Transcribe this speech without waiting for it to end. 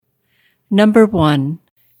Number 1.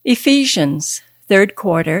 Ephesians, 3rd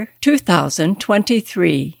quarter,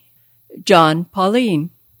 2023. John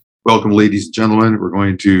Pauline. Welcome, ladies and gentlemen. We're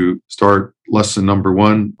going to start lesson number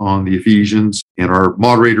 1 on the Ephesians, and our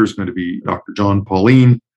moderator is going to be Dr. John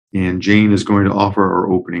Pauline, and Jane is going to offer our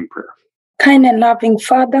opening prayer. Kind and loving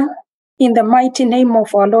Father, in the mighty name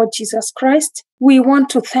of our Lord Jesus Christ, we want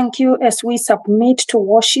to thank you as we submit to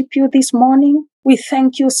worship you this morning. We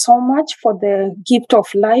thank you so much for the gift of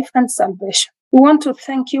life and salvation. We want to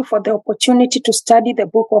thank you for the opportunity to study the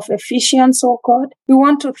book of Ephesians, oh God. We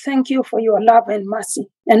want to thank you for your love and mercy.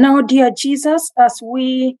 And now, dear Jesus, as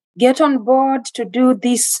we get on board to do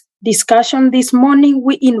this discussion this morning,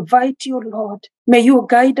 we invite you, Lord. May you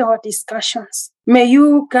guide our discussions. May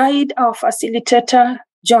you guide our facilitator,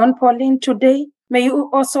 John Pauline, today. May you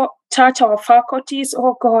also touch our faculties,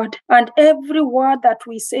 oh God, and every word that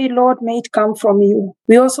we say, Lord, may it come from you.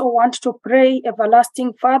 We also want to pray,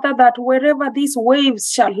 everlasting Father, that wherever these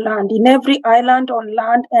waves shall land, in every island on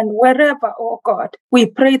land and wherever, oh God, we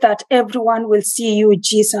pray that everyone will see you,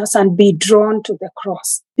 Jesus, and be drawn to the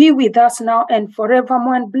cross. Be with us now and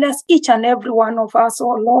forevermore, and bless each and every one of us,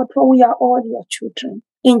 oh Lord, for we are all your children.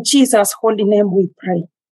 In Jesus' holy name we pray.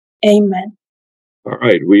 Amen. All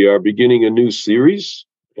right, we are beginning a new series,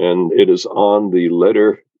 and it is on the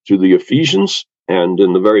letter to the Ephesians. And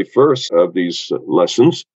in the very first of these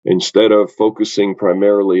lessons, instead of focusing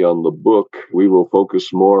primarily on the book, we will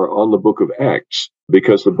focus more on the book of Acts,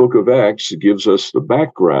 because the book of Acts gives us the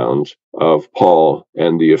background of Paul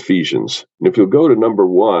and the Ephesians. And if you'll go to number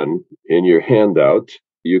 1 in your handout,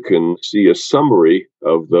 you can see a summary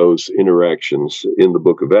of those interactions in the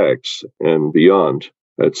book of Acts and beyond.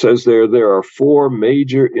 It says there are 4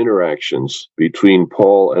 major interactions between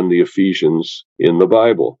Paul and the Ephesians in the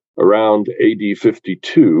Bible. Around AD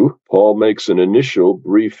 52, Paul makes an initial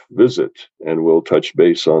brief visit, and we'll touch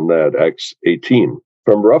base on that, Acts 18.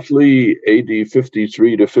 From roughly AD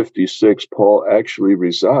 53 to 56, Paul actually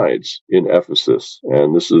resides in Ephesus,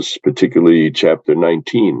 and this is particularly chapter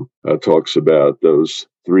 19, talks about those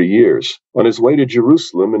 3 years. On his way to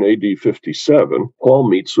Jerusalem in AD 57, Paul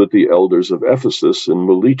meets with the elders of Ephesus in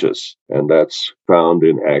Miletus, and that's found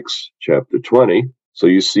in Acts chapter 20. So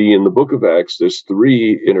you see in the book of Acts, there's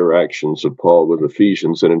 3 interactions of Paul with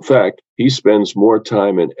Ephesians, and in fact, he spends more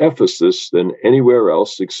time in Ephesus than anywhere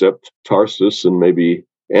else except Tarsus and maybe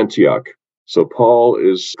Antioch. So Paul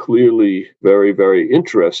is clearly very, very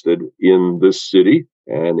interested in this city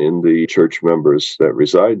and in the church members that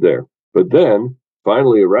reside there. But then,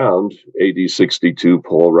 finally, around AD 62,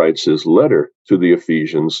 Paul writes his letter to the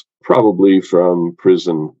Ephesians, probably from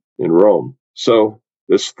prison in Rome. So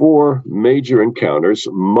there's 4 major encounters.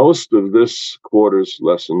 Most of this quarter's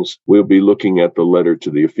lessons, we'll be looking at the letter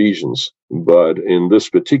to the Ephesians. But in this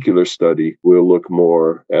particular study, we'll look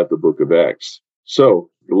more at the book of Acts. So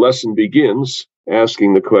the lesson begins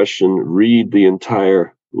asking the question, read the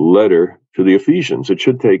entire letter to the Ephesians. It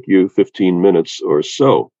should take you 15 minutes or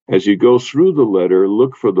so. As you go through the letter,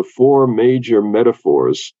 look for the 4 major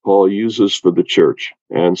metaphors Paul uses for the church.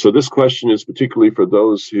 And so this question is particularly for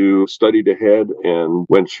those who studied ahead and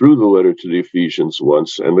went through the letter to the Ephesians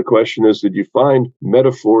once. And the question is, did you find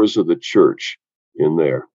metaphors of the church in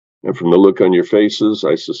there? And from the look on your faces,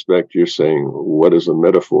 I suspect you're saying, what is a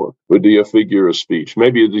metaphor? Would be a figure of speech.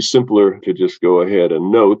 Maybe it'd be simpler to just go ahead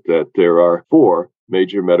and note that there are 4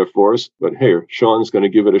 major metaphors. But here, Sean's going to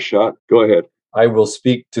give it a shot. Go ahead. I will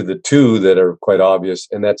speak to the 2 that are quite obvious,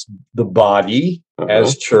 and that's the body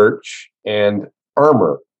as church and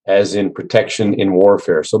armor as in protection in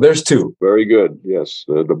warfare. So there's 2. Very good. Yes.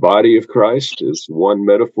 The body of Christ is one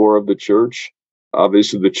metaphor of the church.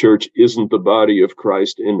 Obviously, the church isn't the body of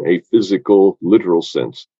Christ in a physical, literal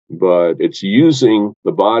sense, but it's using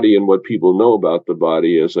the body and what people know about the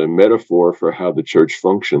body as a metaphor for how the church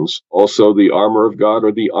functions. Also, the armor of God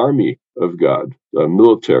or the army of God, a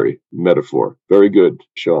military metaphor. Very good,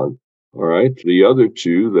 Sean. All right. The other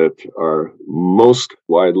 2 that are most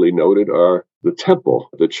widely noted are the temple.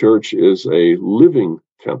 The church is a living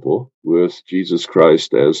temple with Jesus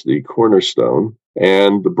Christ as the cornerstone,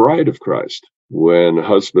 and the bride of Christ. When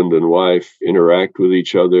husband and wife interact with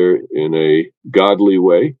each other in a godly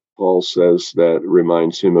way, Paul says that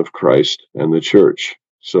reminds him of Christ and the church.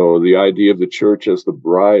 So the idea of the church as the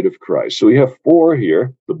bride of Christ. So we have 4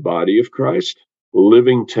 here: the body of Christ, the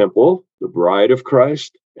living temple, the bride of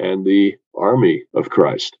Christ, and the army of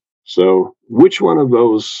Christ. So which one of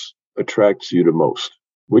those attracts you the most?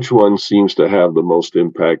 Which one seems to have the most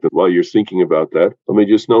impact? While you're thinking about that, let me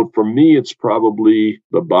just note, for me, it's probably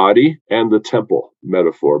the body and the temple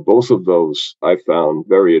metaphor. Both of those I found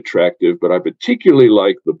very attractive, but I particularly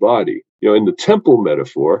like the body. In the temple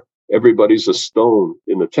metaphor, everybody's a stone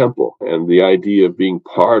in the temple. And the idea of being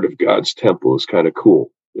part of God's temple is kind of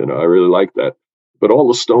cool. I really like that. But all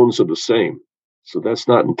the stones are the same. So that's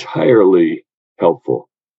not entirely helpful.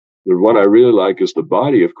 The one I really like is the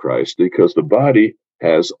body of Christ, because the body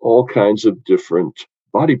has all kinds of different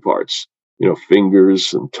body parts,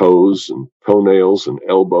 fingers and toes and toenails and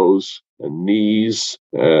elbows and knees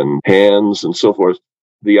and hands and so forth.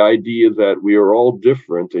 The idea that we are all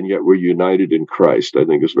different and yet we're united in Christ, I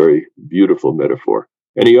think, is a very beautiful metaphor.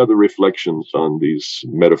 Any other reflections on these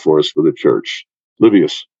metaphors for the church?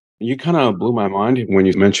 Livius. You kind of blew my mind when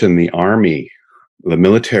you mentioned the army, the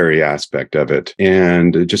military aspect of it.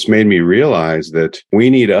 And it just made me realize that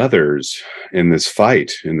we need others in this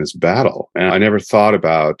fight, in this battle. And I never thought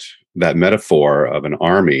about that metaphor of an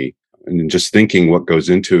army, and just thinking what goes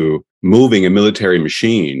into moving a military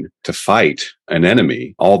machine to fight an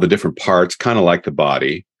enemy, all the different parts, kind of like the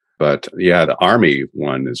body. But yeah, the army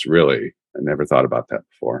one is really, I never thought about that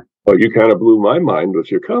before. Well, you kind of blew my mind with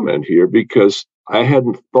your comment here, because I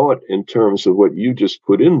hadn't thought in terms of what you just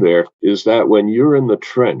put in there, is that when you're in the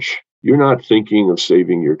trench, you're not thinking of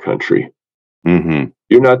saving your country. Mm-hmm.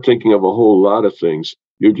 You're not thinking of a whole lot of things.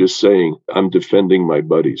 You're just saying, I'm defending my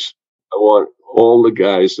buddies. I want all the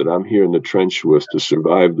guys that I'm here in the trench with to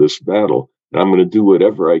survive this battle. And I'm going to do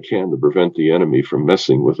whatever I can to prevent the enemy from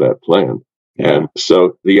messing with that plan. Yeah. And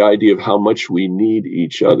so the idea of how much we need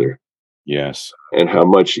each other. Yes. And how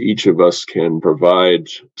much each of us can provide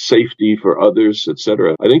safety for others,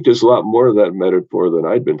 etc. I think there's a lot more of that metaphor than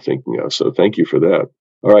I'd been thinking of. So thank you for that.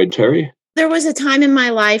 All right, Terry? There was a time in my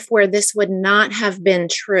life where this would not have been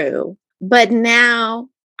true. But now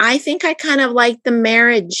I think I kind of like the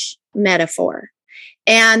marriage metaphor.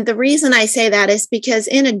 And the reason I say that is because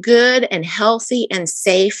in a good and healthy and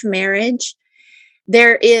safe marriage,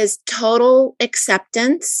 there is total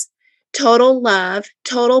acceptance, total love,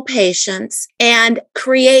 total patience, and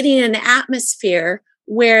creating an atmosphere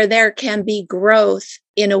where there can be growth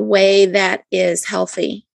in a way that is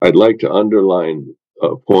healthy. I'd like to underline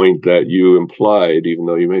a point that you implied, even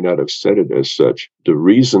though you may not have said it as such. The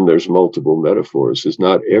reason there's multiple metaphors is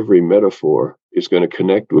not every metaphor is going to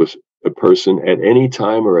connect with a person at any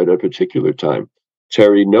time or at a particular time.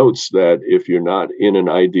 Terry notes that if you're not in an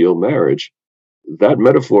ideal marriage, that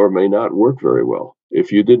metaphor may not work very well.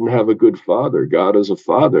 If you didn't have a good father, God as a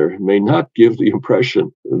father may not give the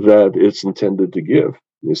impression that it's intended to give.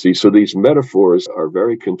 You see, so these metaphors are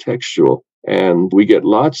very contextual, and we get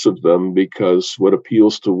lots of them because what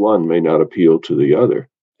appeals to one may not appeal to the other.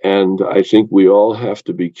 And I think we all have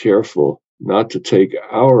to be careful not to take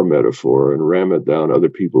our metaphor and ram it down other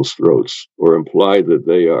people's throats or imply that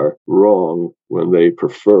they are wrong when they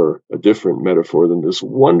prefer a different metaphor than this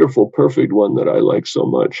wonderful, perfect one that I like so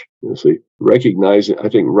much. You see, recognizing, I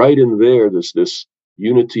think right in there, there's this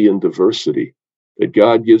unity and diversity that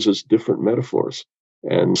God gives us different metaphors.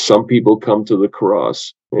 And some people come to the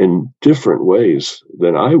cross in different ways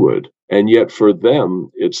than I would. And yet for them,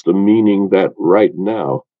 it's the meaning that right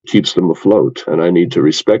now keeps them afloat. And I need to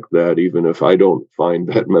respect that, even if I don't find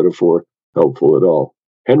that metaphor helpful at all.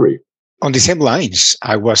 Henry. On the same lines,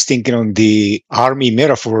 I was thinking on the army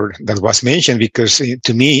metaphor that was mentioned, because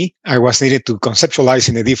to me, I was needed to conceptualize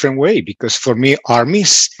in a different way, because for me,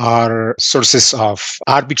 armies are sources of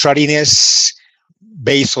arbitrariness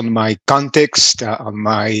based on my context, on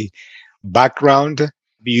my background,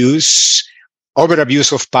 over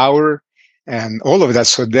abuse of power, and all of that.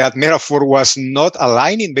 So that metaphor was not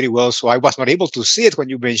aligning very well. So I was not able to see it when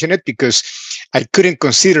you mentioned it, because I couldn't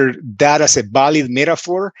consider that as a valid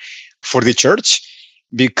metaphor for the church,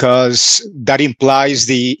 because that implies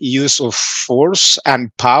the use of force and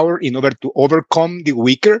power in order to overcome the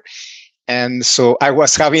weaker. And so I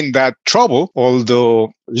was having that trouble,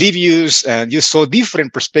 although Livius and you saw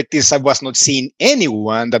different perspectives. I was not seeing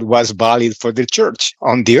anyone that was valid for the church.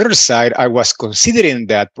 On the other side, I was considering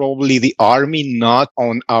that probably the army, not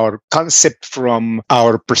on our concept from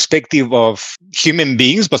our perspective of human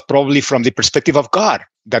beings, but probably from the perspective of God.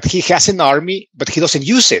 That he has an army, but he doesn't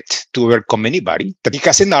use it to overcome anybody. That he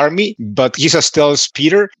has an army, but Jesus tells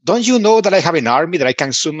Peter, don't you know that I have an army that I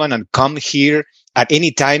can summon and come here at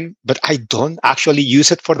any time, but I don't actually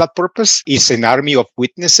use it for that purpose? It's an army of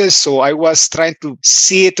witnesses. So I was trying to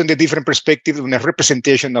see it in a different perspective, in a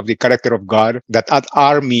representation of the character of God, that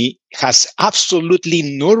army has absolutely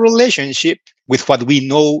no relationship with what we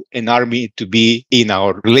know an army to be in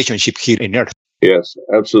our relationship here in earth. Yes,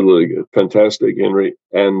 absolutely. Fantastic, Henry.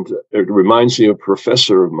 And it reminds me of a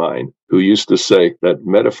professor of mine who used to say that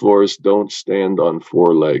metaphors don't stand on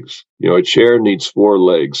four legs. You know, a chair needs four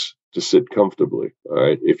legs to sit comfortably. All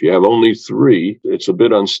right. If you have only 3, it's a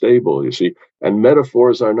bit unstable, you see. And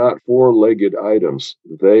metaphors are not 4-legged items.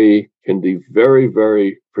 They can be very,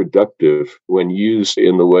 very productive when used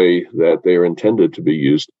in the way that they are intended to be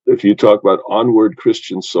used. If you talk about onward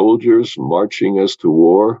Christian soldiers marching us to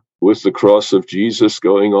war with the cross of Jesus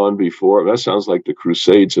going on before, that sounds like the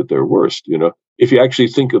Crusades at their worst, If you actually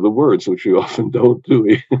think of the words, which we often don't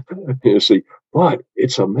do, you see, but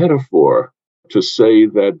it's a metaphor to say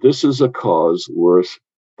that this is a cause worth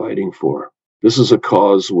fighting for. This is a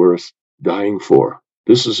cause worth dying for.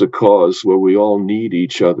 This is a cause where we all need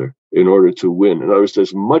each other in order to win. In other words,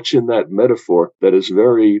 there's much in that metaphor that is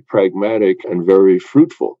very pragmatic and very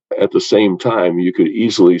fruitful. At the same time, you could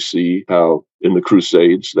easily see how in the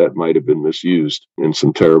Crusades that might have been misused in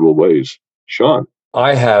some terrible ways. Sean?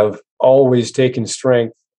 I have always taken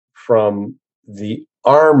strength from the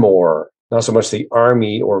armor, not so much the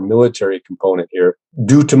army or military component here.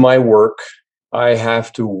 Due to my work, I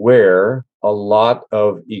have to wear a lot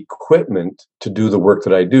of equipment to do the work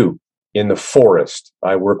that I do. In the forest,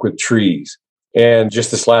 I work with trees. And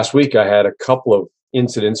just this last week, I had a couple of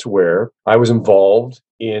incidents where I was involved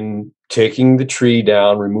in taking the tree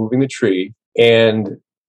down, removing the tree. And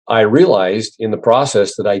I realized in the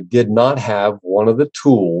process that I did not have one of the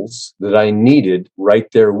tools that I needed right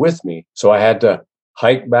there with me. So I had to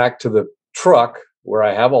hike back to the truck where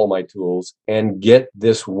I have all my tools and get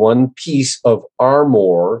this one piece of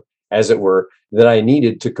armor, as it were, that I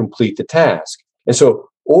needed to complete the task. And so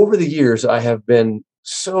over the years, I have been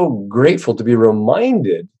so grateful to be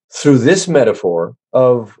reminded through this metaphor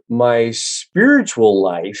of my spiritual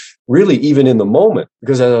life, really even in the moment,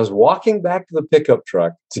 because as I was walking back to the pickup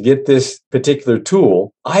truck to get this particular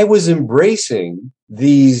tool, I was embracing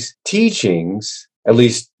these teachings, at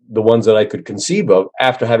least the ones that I could conceive of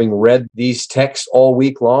after having read these texts all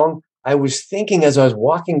week long. I was thinking as I was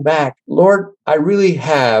walking back, Lord, I really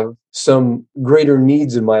have some greater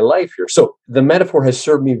needs in my life here. So the metaphor has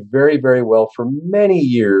served me very, very well for many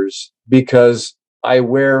years because I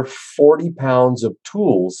wear 40 pounds of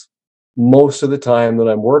tools most of the time that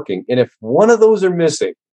I'm working. And if one of those are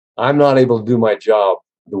missing, I'm not able to do my job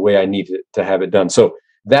the way I need to have it done. So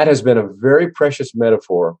that has been a very precious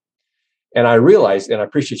metaphor. And I realized, and I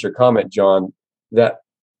appreciate your comment, John, that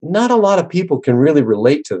not a lot of people can really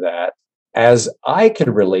relate to that as I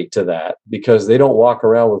can relate to that because they don't walk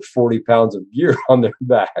around with 40 pounds of gear on their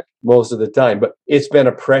back most of the time. But it's been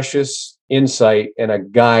a precious insight and a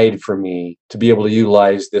guide for me to be able to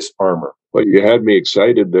utilize this armor. Well, you had me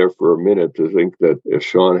excited there for a minute to think that if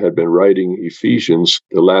Sean had been writing Ephesians,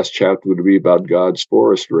 the last chapter would be about God's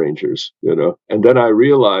forest rangers, And then I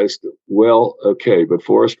realized, well, okay, but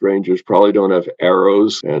forest rangers probably don't have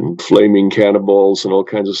arrows and flaming cannonballs and all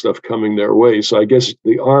kinds of stuff coming their way. So I guess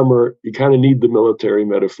the armor, you kind of need the military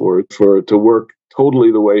metaphor for it to work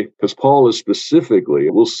totally the way, because Paul is specifically,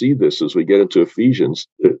 we'll see this as we get into Ephesians,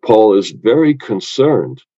 that Paul is very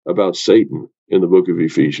concerned about Satan in the book of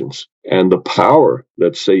Ephesians and the power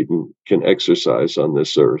that Satan can exercise on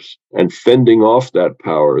this earth, and fending off that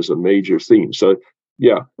power is a major theme. So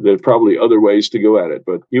yeah, there are probably other ways to go at it,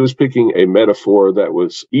 but he was picking a metaphor that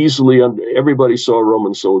was easily, everybody saw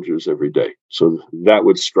Roman soldiers every day. So that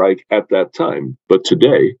would strike at that time. But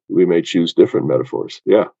today we may choose different metaphors.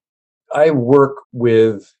 Yeah. I work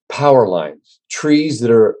with power lines, trees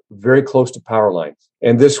that are very close to power lines.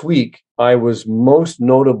 And this week, I was most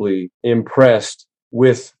notably impressed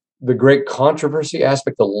with the great controversy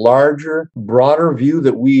aspect, the larger, broader view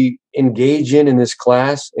that we engage in this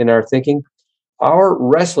class, in our thinking. Our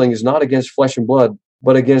wrestling is not against flesh and blood,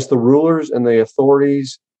 but against the rulers and the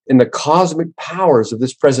authorities and the cosmic powers of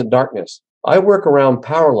this present darkness. I work around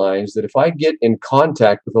power lines that if I get in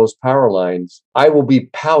contact with those power lines, I will be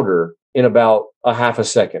powder in about a half a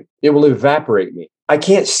second. It will evaporate me. I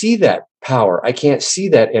can't see that power. I can't see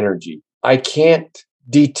that energy. I can't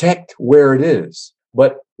detect where it is.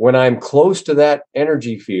 But when I'm close to that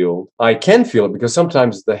energy field, I can feel it because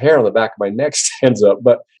sometimes the hair on the back of my neck stands up,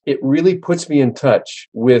 but it really puts me in touch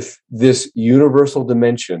with this universal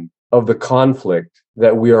dimension of the conflict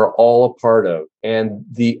that we are all a part of and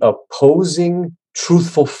the opposing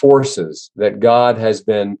truthful forces that God has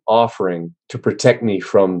been offering to protect me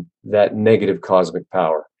from that negative cosmic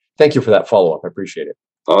power. Thank you for that follow-up. I appreciate it.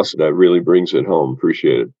 Awesome. That really brings it home.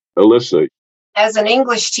 Appreciate it. Alyssa. As an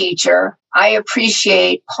English teacher, I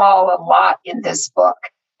appreciate Paul a lot in this book.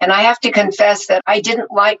 And I have to confess that I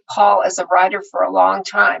didn't like Paul as a writer for a long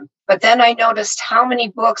time. But then I noticed how many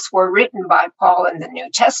books were written by Paul in the New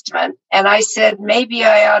Testament. And I said, maybe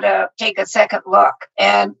I ought to take a second look.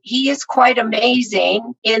 And he is quite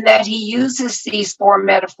amazing in that he uses these four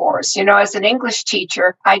metaphors. You know, as an English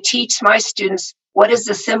teacher, I teach my students what is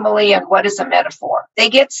a simile and what is a metaphor. They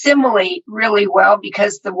get simile really well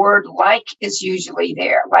because the word like is usually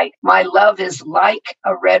there. Like, my love is like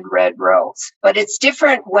a red, red rose. But it's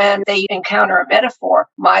different when they encounter a metaphor.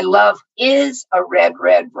 My love is a red,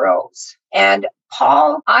 red rose. And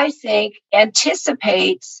Paul, I think,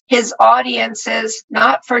 anticipates his audiences,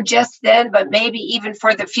 not for just then, but maybe even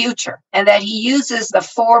for the future. And that he uses the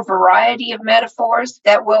four variety of metaphors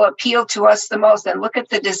that will appeal to us the most. And look at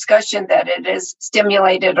the discussion that it has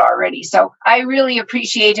stimulated already. So I really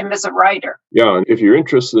appreciate him as a writer. Yeah, and if you're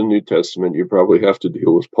interested in the New Testament, you probably have to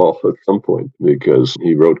deal with Paul at some point, because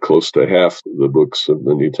he wrote close to half the books of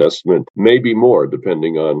the New Testament, maybe more,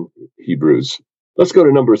 depending on Hebrews. Let's go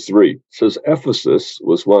to number 3. It says Ephesus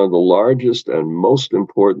was one of the largest and most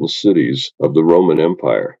important cities of the Roman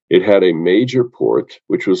Empire. It had a major port,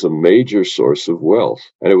 which was a major source of wealth,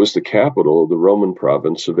 and it was the capital of the Roman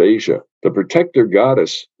province of Asia. The protector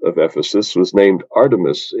goddess of Ephesus was named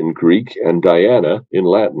Artemis in Greek and Diana in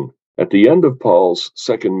Latin. At the end of Paul's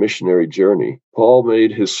second missionary journey, Paul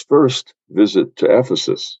made his first visit to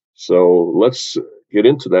Ephesus. So let's get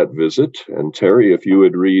into that visit. And Terry, if you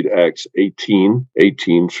would read Acts 18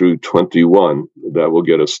 through 21, that will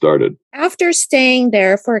get us started. After staying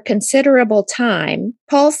there for a considerable time,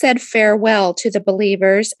 Paul said farewell to the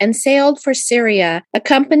believers and sailed for Syria,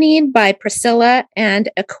 accompanied by Priscilla and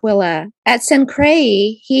Aquila. At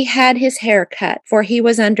Cenchreae, he had his hair cut, for he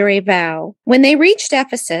was under a vow. When they reached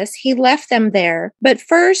Ephesus, he left them there, but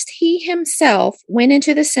first he himself went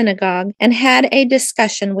into the synagogue and had a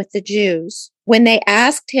discussion with the Jews. When they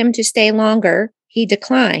asked him to stay longer, he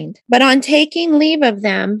declined. But on taking leave of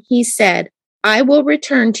them, he said, I will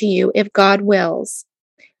return to you if God wills.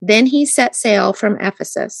 Then he set sail from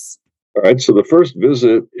Ephesus. All right, so the first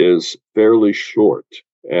visit is fairly short.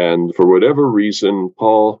 And for whatever reason,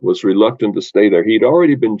 Paul was reluctant to stay there. He'd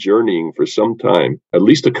already been journeying for some time, at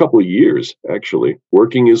least a couple of years, actually,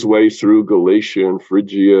 working his way through Galatia and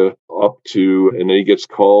Phrygia up to, and then he gets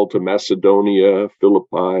called to Macedonia,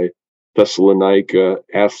 Philippi, Thessalonica,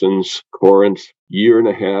 Athens, Corinth, year and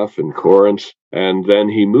a half in Corinth. And then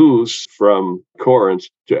he moves from Corinth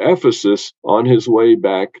to Ephesus on his way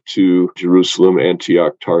back to Jerusalem,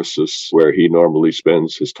 Antioch, Tarsus, where he normally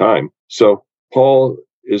spends his time. So Paul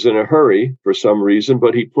is in a hurry for some reason,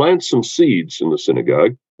 but he plants some seeds in the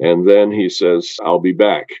synagogue, and then he says, I'll be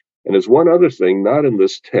back. And there's one other thing, not in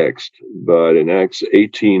this text, but in Acts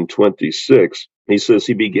 18:26, he says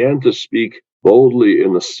he began to speak boldly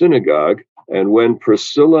in the synagogue, and when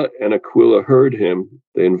Priscilla and Aquila heard him,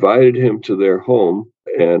 they invited him to their home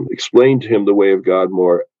and explained to him the way of God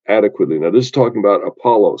more adequately. Now, this is talking about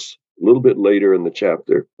Apollos. A little bit later in the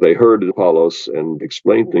chapter, they heard Apollos and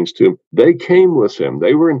explained things to him. They came with him.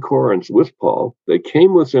 They were in Corinth with Paul. They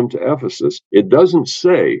came with him to Ephesus. It doesn't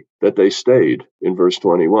say that they stayed in verse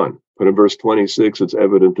 21. But in verse 26, it's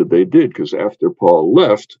evident that they did, because after Paul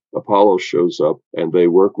left, Apollos shows up and they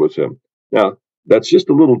work with him. Now, that's just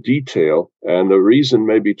a little detail, and the reason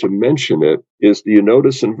maybe to mention it is, do you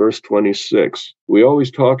notice in verse 26, we always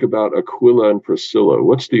talk about Aquila and Priscilla.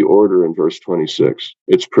 What's the order in verse 26?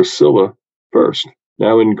 It's Priscilla first.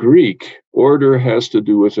 Now, in Greek, order has to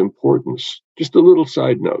do with importance. Just a little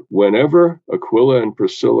side note. Whenever Aquila and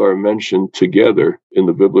Priscilla are mentioned together in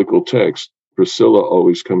the biblical text, Priscilla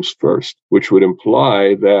always comes first, which would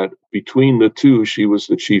imply that between the two, she was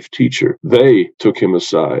the chief teacher. They took him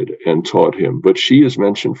aside and taught him, but she is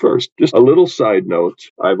mentioned first. Just a little side note.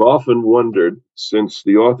 I've often wondered, since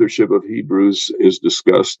the authorship of Hebrews is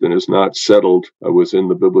discussed and is not settled within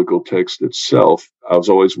the biblical text itself, I was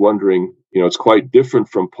always wondering, it's quite different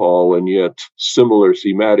from Paul and yet similar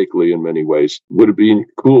thematically in many ways. Would it be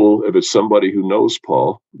cool if it's somebody who knows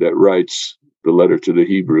Paul that writes the letter to the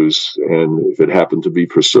Hebrews, and if it happened to be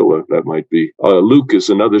Priscilla, that might be. Luke is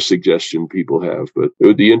another suggestion people have, but it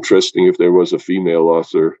would be interesting if there was a female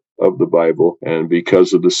author of the Bible, and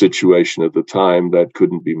because of the situation at the time, that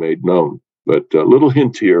couldn't be made known. But a little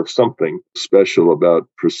hint here of something special about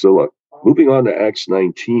Priscilla. Moving on to Acts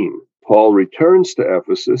 19. Paul returns to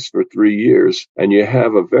Ephesus for 3 years, and you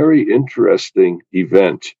have a very interesting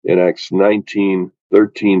event in Acts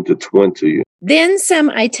 19:13 to 20. Then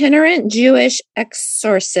some itinerant Jewish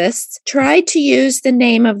exorcists tried to use the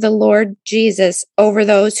name of the Lord Jesus over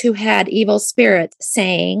those who had evil spirits,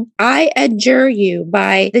 saying, I adjure you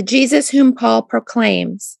by the Jesus whom Paul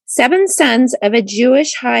proclaims. 7 sons of a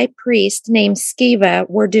Jewish high priest named Sceva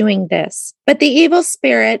were doing this. But the evil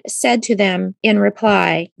spirit said to them in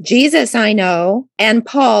reply, Jesus I know, and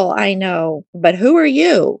Paul I know, but who are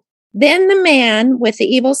you? Then the man with the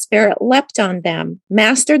evil spirit leapt on them,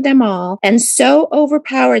 mastered them all, and so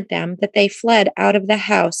overpowered them that they fled out of the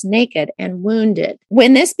house naked and wounded.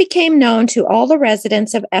 When this became known to all the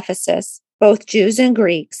residents of Ephesus, both Jews and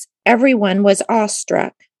Greeks, everyone was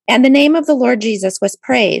awestruck, and the name of the Lord Jesus was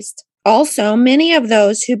praised. Also, many of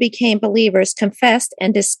those who became believers confessed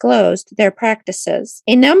and disclosed their practices.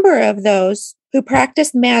 A number of those who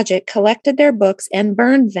practiced magic collected their books and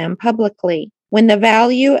burned them publicly. When the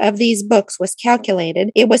value of these books was calculated,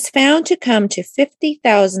 it was found to come to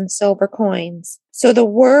 50,000 silver coins. So the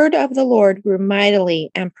word of the Lord grew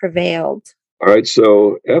mightily and prevailed. All right,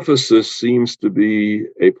 so Ephesus seems to be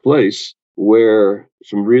a place where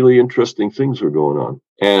some really interesting things were going on.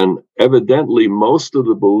 And evidently, most of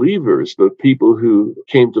the believers, the people who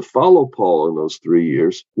came to follow Paul in those 3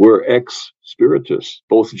 years, were ex-spiritists,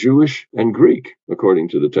 both Jewish and Greek, according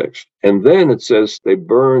to the text. And then it says they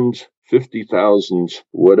burned 50,000,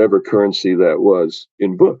 whatever currency that was,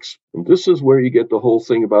 in books. And this is where you get the whole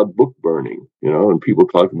thing about book burning, and people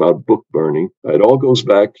talk about book burning. It all goes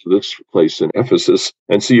back to this place in Ephesus.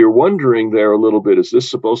 And so you're wondering there a little bit, is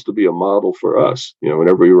this supposed to be a model for us?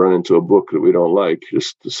 Whenever we run into a book that we don't like,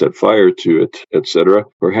 just to set fire to it, etc.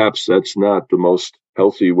 Perhaps that's not the most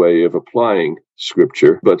healthy way of applying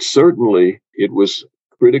scripture, but certainly it was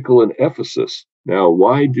critical in Ephesus. Now,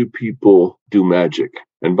 why do people do magic?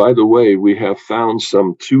 And by the way, we have found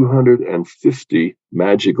some 250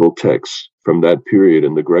 magical texts from that period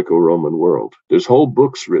in the Greco-Roman world. There's whole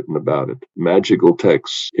books written about it, magical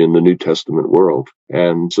texts in the New Testament world.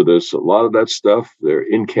 And so there's a lot of that stuff. There are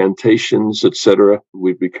incantations, etc.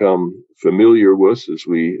 We've become familiar with as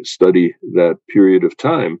we study that period of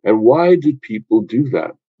time. And why did people do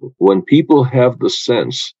that? When people have the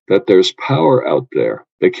sense that there's power out there,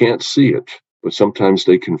 they can't see it, but sometimes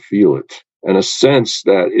they can feel it, and a sense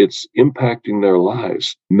that it's impacting their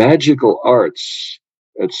lives. Magical arts,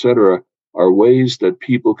 etc., are ways that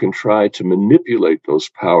people can try to manipulate those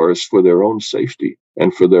powers for their own safety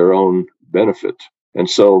and for their own benefit. And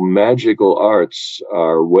so magical arts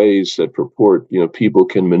are ways that purport, people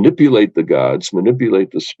can manipulate the gods,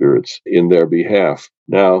 manipulate the spirits in their behalf.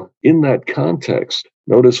 Now, in that context,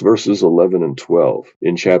 notice verses 11 and 12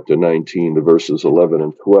 in chapter 19, the verses 11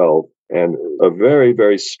 and 12, and a very,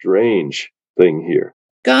 very strange thing here.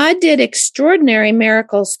 God did extraordinary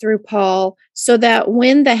miracles through Paul, so that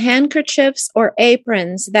when the handkerchiefs or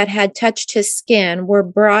aprons that had touched his skin were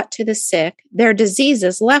brought to the sick, their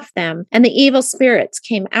diseases left them, and the evil spirits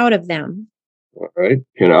came out of them. All right.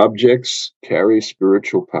 Can objects carry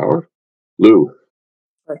spiritual power? Lou.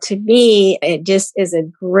 To me, it just is a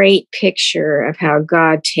great picture of how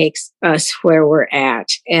God takes us where we're at.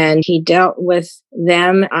 And he dealt with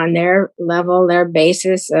them on their level, their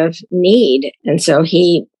basis of need. And so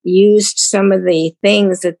he used some of the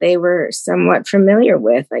things that they were somewhat familiar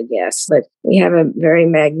with, I guess. But we have a very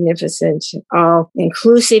magnificent,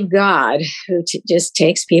 all-inclusive God who just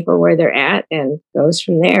takes people where they're at and goes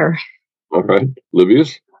from there. All right.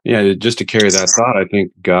 Livius? Yeah, just to carry that thought, I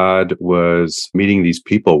think God was meeting these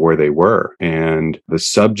people where they were. And the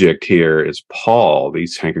subject here is Paul.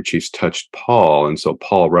 These handkerchiefs touched Paul. And so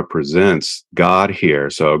Paul represents God here.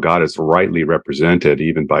 So God is rightly represented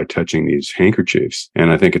even by touching these handkerchiefs.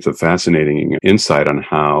 And I think it's a fascinating insight on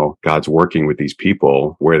how God's working with these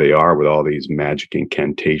people where they are with all these magic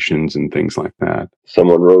incantations and things like that.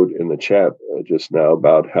 Someone wrote in the chat just now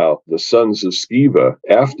about how the sons of Sceva,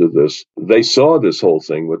 after this, they saw this whole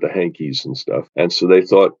thing with the hankies and stuff. And so they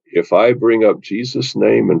thought, if I bring up Jesus'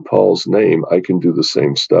 name and Paul's name, I can do the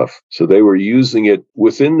same stuff. So they were using it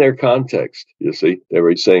within their context. You see, they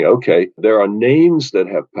were saying, okay, there are names that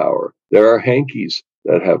have power. There are hankies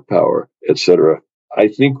that have power, etc. I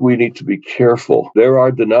think we need to be careful. There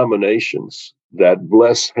are denominations that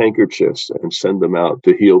bless handkerchiefs and send them out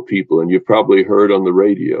to heal people. And you've probably heard on the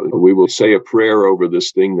radio, we will say a prayer over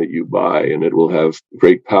this thing that you buy and it will have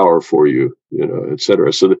great power for you,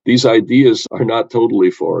 etc. So these ideas are not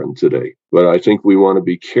totally foreign today. But I think we want to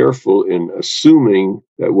be careful in assuming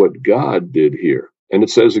that what God did here, and it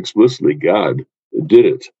says explicitly, God did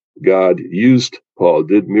it. God used Paul,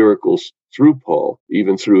 did miracles through Paul,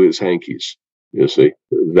 even through his hankies. You see,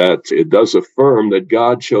 that it does affirm that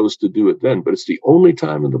God chose to do it then, but it's the only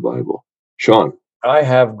time in the Bible. Sean. I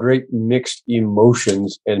have great mixed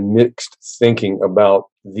emotions and mixed thinking about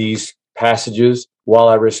these passages. While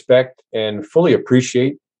I respect and fully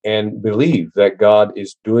appreciate and believe that God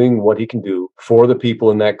is doing what he can do for the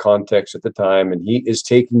people in that context at the time, and he is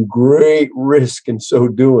taking great risk in so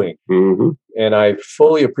doing. Mm-hmm. And I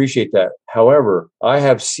fully appreciate that. However, I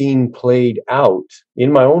have seen played out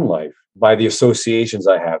in my own life by the associations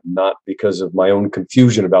I have, not because of my own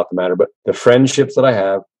confusion about the matter, but the friendships that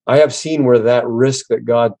I have seen where that risk that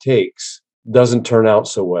God takes doesn't turn out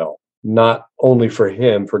so well. Not only for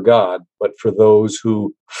him, for God, but for those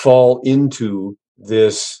who fall into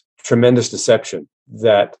this tremendous deception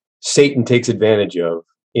that Satan takes advantage of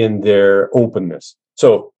in their openness.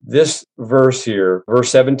 So this verse here, verse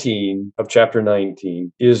 17 of chapter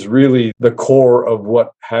 19, is really the core of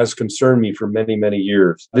what has concerned me for many, many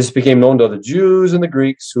years. This became known to the Jews and the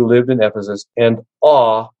Greeks who lived in Ephesus, and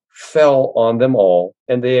awe fell on them all,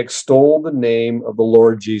 and they extolled the name of the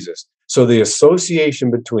Lord Jesus. So the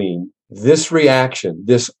association between this reaction,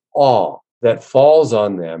 this awe that falls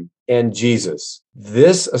on them, and Jesus,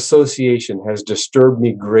 this association has disturbed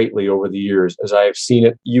me greatly over the years as I have seen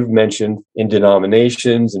it, you've mentioned, in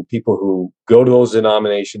denominations and people who go to those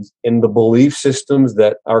denominations, in the belief systems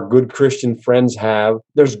that our good Christian friends have.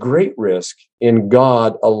 There's great risk in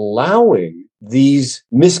God allowing these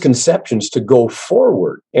misconceptions to go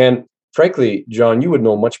forward. And frankly, John, you would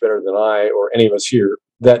know much better than I or any of us here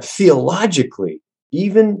that theologically,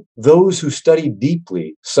 even those who study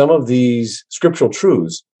deeply some of these scriptural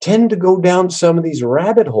truths tend to go down some of these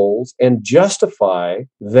rabbit holes and justify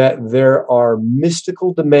that there are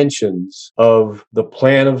mystical dimensions of the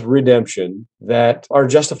plan of redemption that are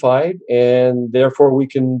justified, and therefore we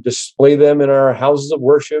can display them in our houses of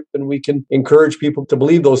worship, and we can encourage people to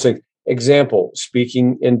believe those things. Example,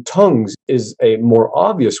 speaking in tongues is a more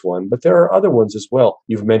obvious one, but there are other ones as well.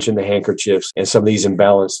 You've mentioned the handkerchiefs and some of these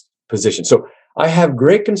imbalanced positions. So I have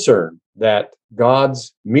great concern that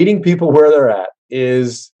God's meeting people where they're at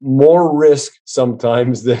is more risk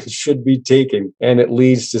sometimes than should be taken, and it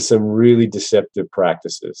leads to some really deceptive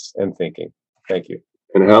practices and thinking. Thank you.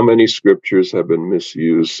 And how many scriptures have been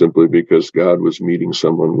misused simply because God was meeting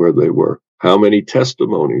someone where they were? How many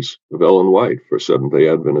testimonies of Ellen White for Seventh-day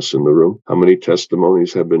Adventists in the room? How many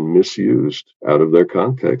testimonies have been misused out of their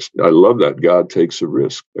context? I love that God takes a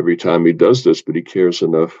risk every time he does this, but he cares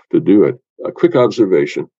enough to do it. A quick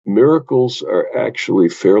observation. Miracles are actually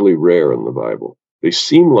fairly rare in the Bible. They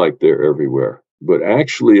seem like they're everywhere. But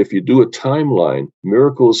actually, if you do a timeline,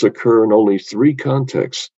 miracles occur in only 3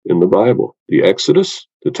 contexts in the Bible. The Exodus,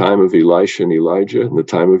 the time of Elisha and Elijah, and the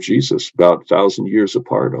time of Jesus, about 1,000 years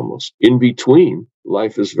apart almost. In between,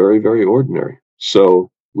 life is very, very ordinary. So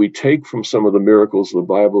we take from some of the miracles of the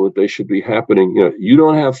Bible that they should be happening. You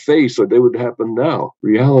don't have faith, so they would happen now.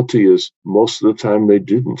 Reality is, most of the time they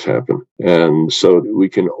didn't happen. And so we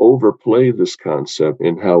can overplay this concept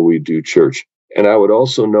in how we do church. And I would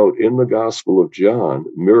also note in the Gospel of John,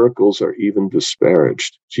 miracles are even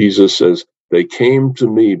disparaged. Jesus says, they came to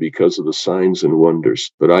me because of the signs and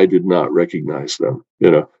wonders, but I did not recognize them.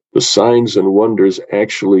 The signs and wonders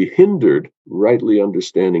actually hindered rightly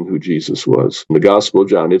understanding who Jesus was. In the Gospel of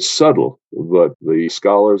John, it's subtle, but the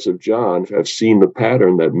scholars of John have seen the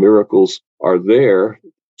pattern that miracles are there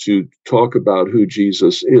to talk about who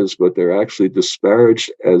Jesus is, but they're actually disparaged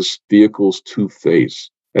as vehicles to faith.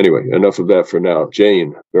 Anyway, enough of that for now.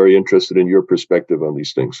 Jane, very interested in your perspective on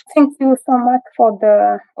these things. Thank you so much for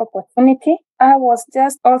the opportunity. I was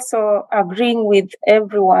just also agreeing with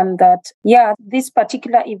everyone that, this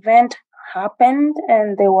particular event happened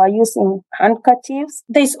and they were using handkerchiefs.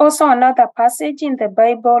 There's also another passage in the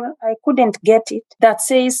Bible, I couldn't get it, that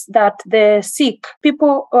says that the sick,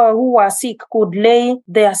 people who were sick could lay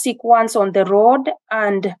their sick ones on the road,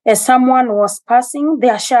 and as someone was passing,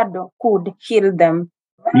 their shadow could heal them.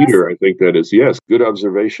 Peter, I think that is. Yes, good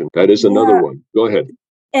observation. That is another one. Go ahead.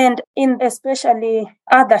 And in especially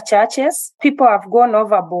other churches, people have gone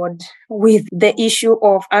overboard with the issue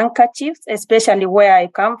of handkerchiefs, especially where I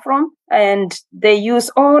come from. And they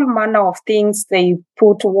use all manner of things. They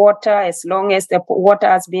put water as long as the water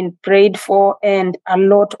has been prayed for, and a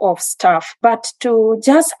lot of stuff. But to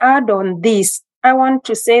just add on this, I want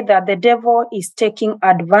to say that the devil is taking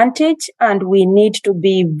advantage, and we need to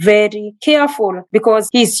be very careful because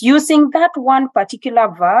he's using that one particular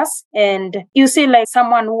verse. And you see, like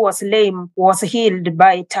someone who was lame was healed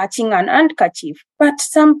by touching an handkerchief. But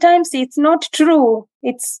sometimes it's not true.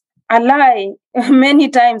 It's a lie. Many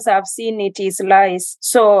times I've seen it is lies.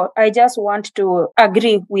 So I just want to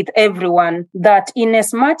agree with everyone that in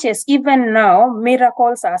as much as even now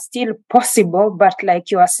miracles are still possible, but like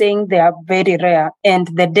you are saying, they are very rare, and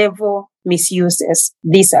the devil misuses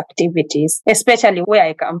these activities, especially where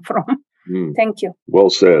I come from. Thank you. Well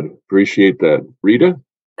said. Appreciate that. Rita?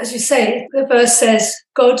 As you say, the verse says,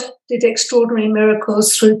 God did extraordinary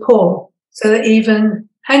miracles through Paul, so that even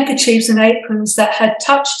handkerchiefs and aprons that had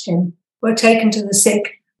touched him were taken to the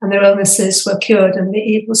sick, and their illnesses were cured, and the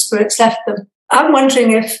evil spirits left them. I'm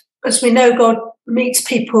wondering if, as we know, God meets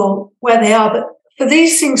people where they are, but for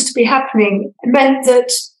these things to be happening, it meant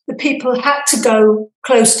that the people had to go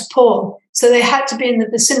close to Paul. So they had to be in the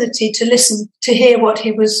vicinity to listen, to hear what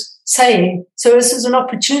he was saying. So this is an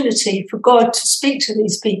opportunity for God to speak to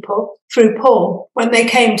these people through Paul when they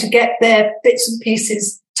came to get their bits and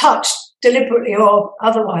pieces touched, deliberately or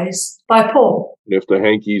otherwise, by Paul. If the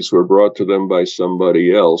hankies were brought to them by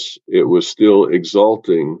somebody else, it was still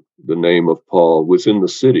exalting the name of Paul within the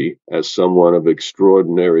city as someone of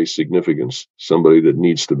extraordinary significance, somebody that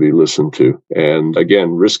needs to be listened to. And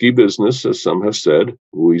again, risky business, as some have said.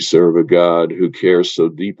 We serve a God who cares so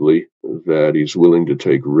deeply that he's willing to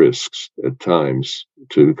take risks at times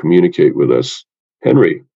to communicate with us.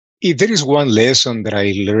 Henry? If there is one lesson that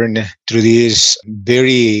I learned through these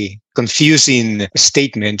very confusing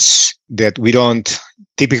statements that we don't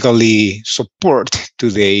typically support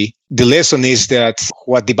today, the lesson is that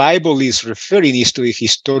what the Bible is referring is to a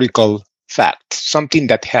historical fact, something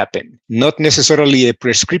that happened, not necessarily a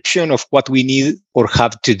prescription of what we need or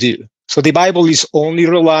have to do. So the Bible is only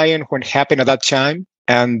relying on what happened at that time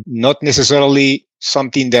and not necessarily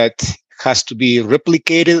something that has to be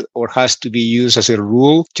replicated or has to be used as a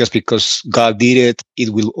rule. Just because God did it, it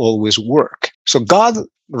will always work. So God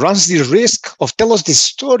runs the risk of tell us the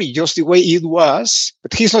story just the way it was,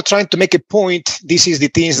 but he's not trying to make a point. This is the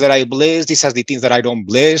things that I bless. These are the things that I don't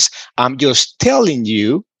bless. I'm just telling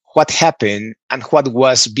you what happened and what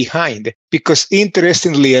was behind. Because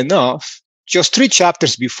interestingly enough, just 3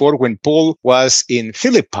 chapters before, when Paul was in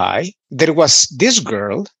Philippi, there was this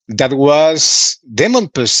girl that was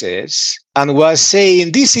demon-possessed and was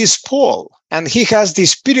saying, this is Paul, and he has the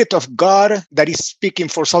Spirit of God that is speaking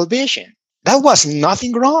for salvation. That was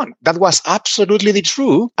nothing wrong. That was absolutely the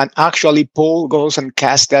truth. And actually, Paul goes and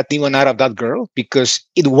casts that demon out of that girl because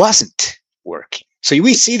it wasn't working. So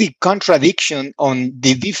we see the contradiction on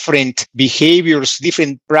the different behaviors,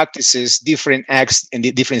 different practices, different acts, and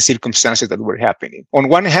the different circumstances that were happening. On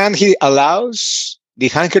one hand, he allows the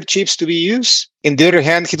handkerchiefs to be used. On the other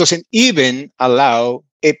hand, he doesn't even allow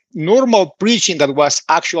a normal preaching that was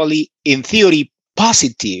actually, in theory,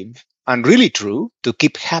 positive and really true to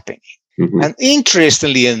keep happening. Mm-hmm. And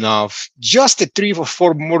interestingly enough, just 3 or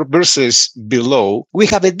 4 more verses below, we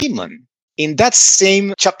have a demon in that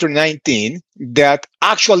same chapter 19 that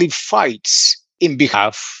actually fights in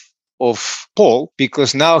behalf of Paul,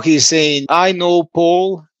 because now he's saying, I know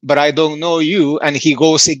Paul, but I don't know you. And he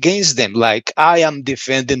goes against them like, I am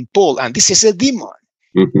defending Paul. And this is a demon.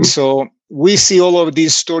 Mm-hmm. So we see all of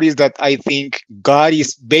these stories that I think God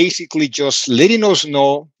is basically just letting us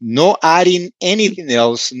know, not adding anything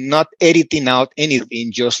else, not editing out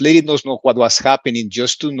anything, just letting us know what was happening,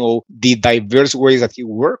 just to know the diverse ways that he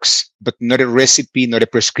works, but not a recipe, not a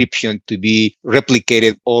prescription to be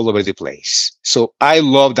replicated all over the place. So I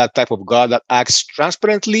love that type of God that acts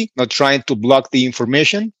transparently, not trying to block the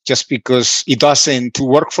information just because it doesn't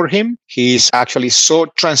work for him. He is actually so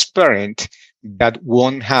transparent that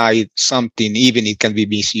won't hide something, even it can be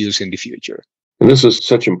misused in the future. And this is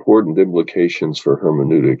such important implications for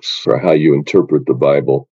hermeneutics, for how you interpret the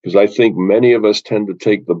Bible, because I think many of us tend to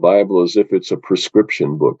take the Bible as if it's a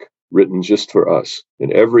prescription book written just for us.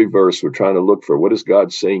 In every verse, we're trying to look for what is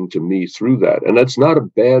God saying to me through that. And that's not a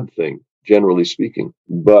bad thing, generally speaking.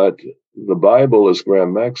 But the Bible, as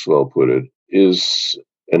Graham Maxwell put it, is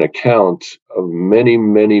an account of many,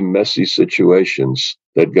 many messy situations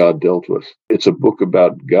that God dealt with. It's a book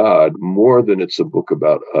about God more than it's a book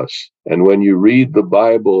about us. And when you read the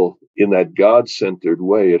Bible in that God-centered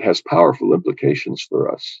way, it has powerful implications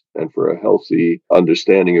for us and for a healthy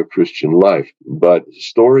understanding of Christian life. But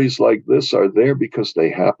stories like this are there because they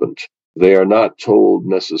happened. They are not told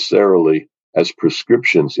necessarily as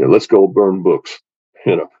prescriptions. Let's go burn books.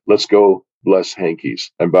 Let's go bless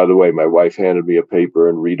hankies. And by the way, my wife handed me a paper,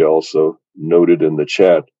 and Rita also noted in the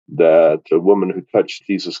chat that a woman who touched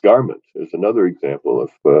Jesus' garment is another example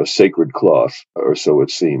of sacred cloth, or so it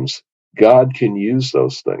seems. God can use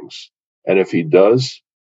those things. And if he does,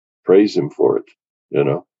 praise him for it,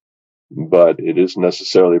 But it isn't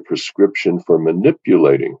necessarily a prescription for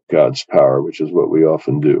manipulating God's power, which is what we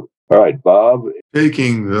often do. All right, Bob.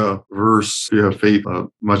 Taking the verse, you have faith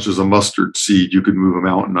much as a mustard seed, you could move a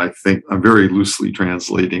mountain. I think I'm very loosely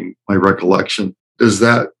translating my recollection. Does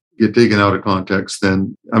that get taken out of context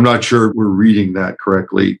then? I'm not sure we're reading that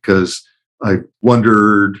correctly, because I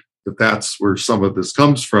wondered if that's where some of this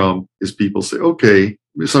comes from, is people say, okay,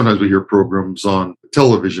 sometimes we hear programs on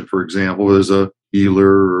television, for example, there's a healer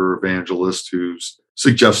or evangelist who's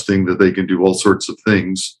suggesting that they can do all sorts of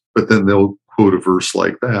things, but then they'll quote a verse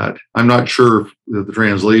like that. I'm not sure if the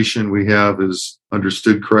translation we have is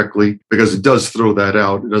understood correctly, because it does throw that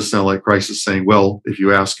out. It does sound like Christ is saying, well, if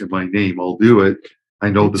you ask in my name, I'll do it. I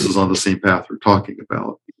know this is on the same path we're talking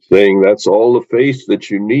about. Saying that's all the faith that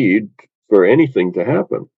you need for anything to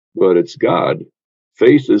happen, but it's God.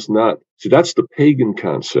 Faith is not, see, that's the pagan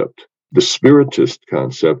concept. The spiritist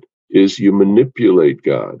concept is you manipulate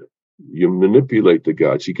God. You manipulate the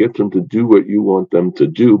gods. You get them to do what you want them to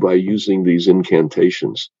do by using these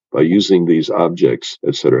incantations, by using these objects,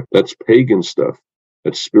 etc. That's pagan stuff.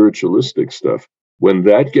 That's spiritualistic stuff. When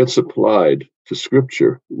that gets applied to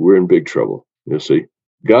Scripture, we're in big trouble. You see,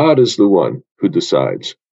 God is the one who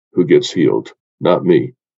decides who gets healed, not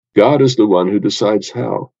me. God is the one who decides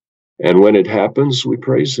how. And when it happens, we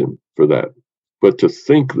praise him for that. But to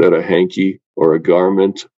think that a hanky or a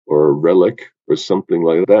garment or a relic or something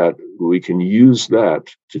like that, we can use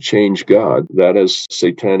that to change God, that has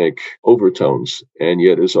satanic overtones, and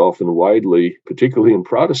yet is often widely, particularly in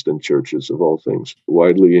Protestant churches of all things,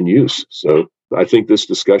 widely in use. So I think this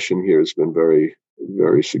discussion here has been very,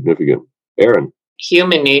 very significant. Aaron.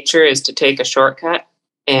 Human nature is to take a shortcut.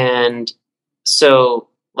 And so,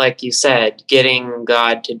 like you said, getting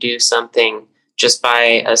God to do something just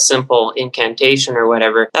by a simple incantation or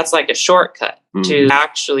whatever, that's like a shortcut to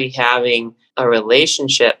actually having a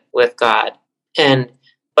relationship with God. And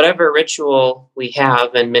whatever ritual we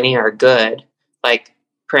have, and many are good, like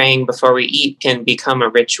praying before we eat can become a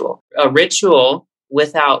ritual. A ritual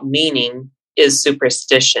without meaning is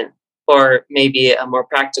superstition. Or maybe a more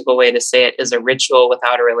practical way to say it is a ritual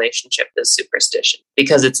without a relationship is superstition,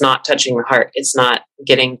 because it's not touching the heart. It's not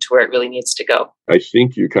getting to where it really needs to go. I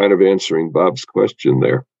think you're kind of answering Bob's question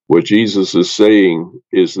there. What Jesus is saying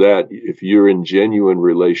is that if you're in genuine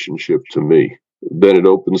relationship to me, then it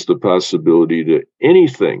opens the possibility to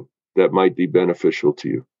anything that might be beneficial to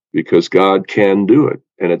you, because God can do it,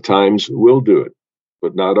 and at times will do it,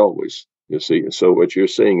 but not always. You see, so what you're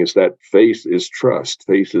saying is that faith is trust.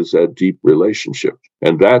 Faith is that deep relationship.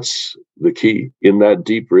 And that's the key. In that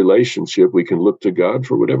deep relationship, we can look to God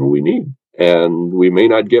for whatever we need. And we may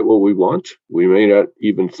not get what we want. We may not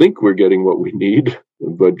even think we're getting what we need,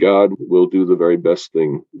 but God will do the very best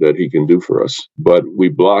thing that he can do for us. But we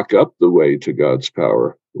block up the way to God's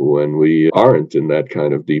power when we aren't in that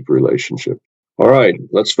kind of deep relationship. All right,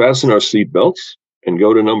 let's fasten our seatbelts and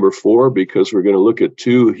go to number 4, because we're going to look at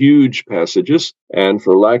 2 huge passages. And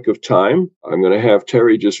for lack of time, I'm going to have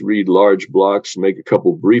Terry just read large blocks, make a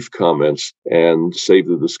couple brief comments, and save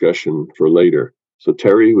the discussion for later. So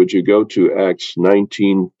Terry, would you go to Acts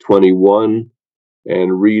 19:21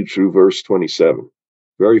 and read through verse 27?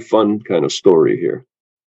 Very fun kind of story here.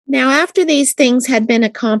 Now, after these things had been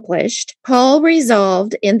accomplished, Paul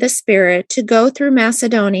resolved in the Spirit to go through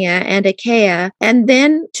Macedonia and Achaia, and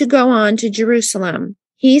then to go on to Jerusalem.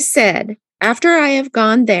 He said, "After I have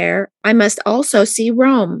gone there, I must also see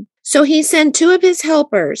Rome." So he sent 2 of his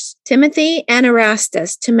helpers, Timothy and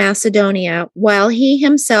Erastus, to Macedonia, while he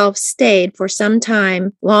himself stayed for some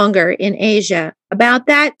time longer in Asia. About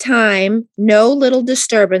that time, no little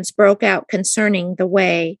disturbance broke out concerning the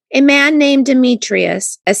way. A man named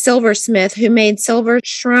Demetrius, a silversmith who made silver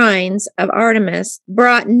shrines of Artemis,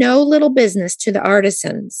 brought no little business to the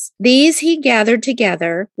artisans. These he gathered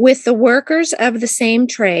together with the workers of the same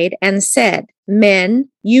trade and said, "Men,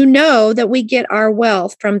 you know that we get our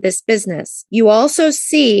wealth from this business. You also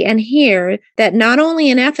see and hear that not only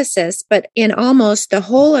in Ephesus, but in almost the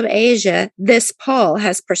whole of Asia, this Paul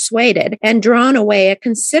has persuaded and drawn away a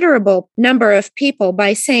considerable number of people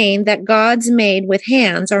by saying that gods made with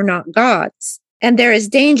hands are not gods. And there is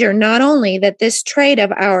danger not only that this trade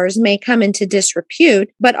of ours may come into disrepute,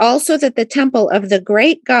 but also that the temple of the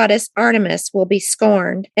great goddess Artemis will be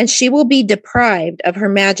scorned, and she will be deprived of her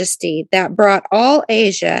majesty that brought all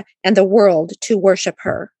Asia and the world to worship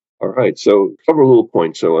her." All right, so cover little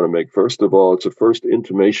points I want to make. First of all, it's a first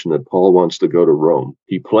intimation that Paul wants to go to Rome.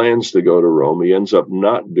 He plans to go to Rome. He ends up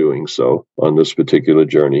not doing so on this particular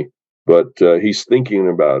journey, but he's thinking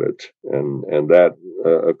about it. And that,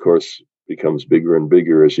 of course, becomes bigger and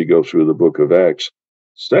bigger as you go through the book of Acts.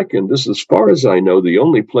 Second, this, as far as I know, the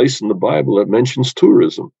only place in the Bible that mentions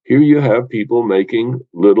tourism. Here you have people making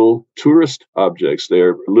little tourist objects.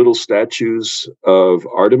 They're little statues of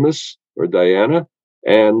Artemis or Diana,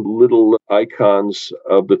 and little icons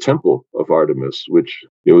of the temple of Artemis, which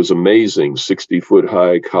it was amazing, 60-foot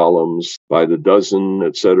high columns by the dozen,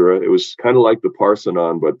 etc. It was kind of like the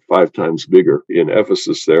Parthenon, but 5 times bigger in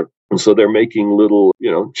Ephesus there. And so they're making little,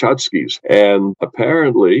 tchotchkes. And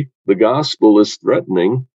apparently the gospel is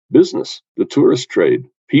threatening business, the tourist trade.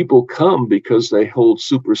 People come because they hold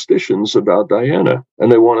superstitions about Diana, and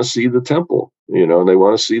they want to see the temple, and they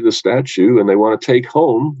want to see the statue, and they want to take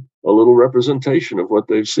home a little representation of what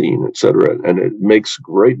they've seen, etc. And it makes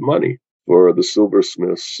great money for the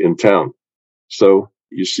silversmiths in town. So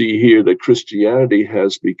you see here that Christianity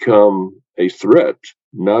has become a threat,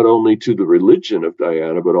 not only to the religion of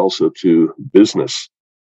Diana, but also to business.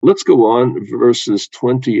 Let's go on, verses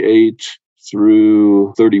 28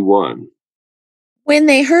 through 31. When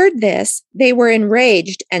they heard this, they were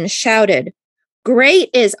enraged and shouted,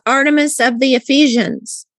 "Great is Artemis of the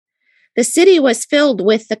Ephesians!" The city was filled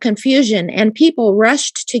with the confusion, and people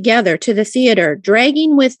rushed together to the theater,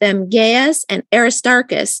 dragging with them Gaius and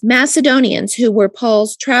Aristarchus, Macedonians who were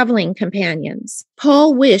Paul's traveling companions.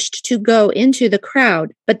 Paul wished to go into the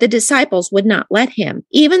crowd, but the disciples would not let him.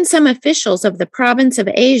 Even some officials of the province of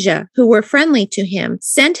Asia, who were friendly to him,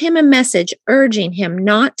 sent him a message urging him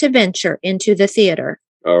not to venture into the theater.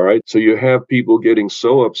 All right. So you have people getting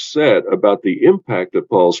so upset about the impact of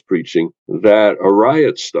Paul's preaching that a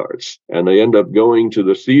riot starts, and they end up going to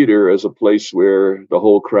the theater as a place where the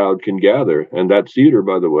whole crowd can gather. And that theater,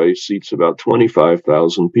 by the way, seats about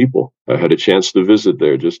 25,000 people. I had a chance to visit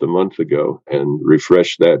there just a month ago and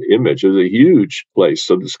refresh that image. It was a huge place.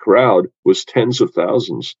 So this crowd was tens of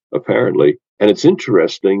thousands, apparently. And it's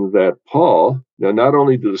interesting that Paul, now not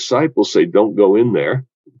only the disciples say, don't go in there,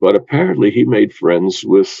 but apparently he made friends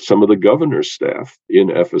with some of the governor's staff in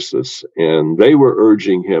Ephesus, and they were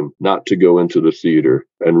urging him not to go into the theater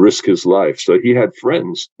and risk his life. So he had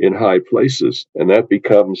friends in high places, and that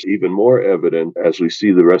becomes even more evident as we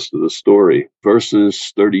see the rest of the story.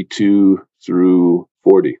 Verses 32 through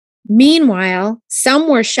 40. Meanwhile, some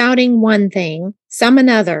were shouting one thing, some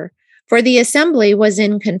another, for the assembly was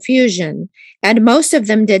in confusion, and most of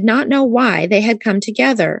them did not know why they had come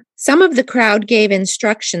together. Some of the crowd gave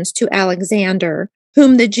instructions to Alexander,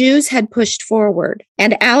 whom the Jews had pushed forward,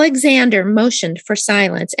 and Alexander motioned for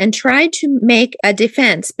silence and tried to make a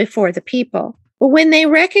defense before the people. But when they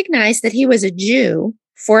recognized that he was a Jew,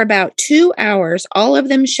 for about 2 hours, all of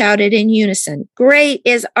them shouted in unison, "Great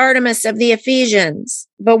is Artemis of the Ephesians!"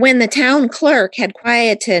 But when the town clerk had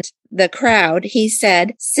quieted the crowd, he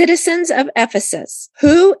said, "Citizens of Ephesus,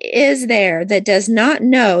 who is there that does not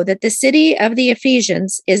know that the city of the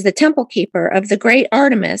Ephesians is the temple keeper of the great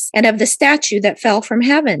Artemis and of the statue that fell from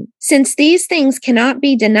heaven? Since these things cannot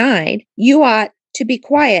be denied, you ought to be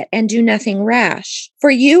quiet and do nothing rash.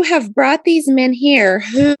 For you have brought these men here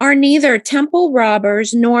who are neither temple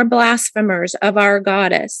robbers nor blasphemers of our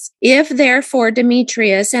goddess. If therefore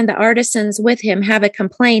Demetrius and the artisans with him have a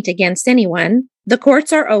complaint against anyone, the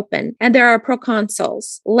courts are open, and there are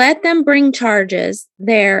proconsuls. Let them bring charges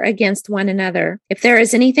there against one another. If there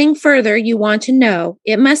is anything further you want to know,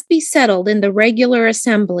 it must be settled in the regular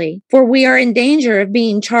assembly, for we are in danger of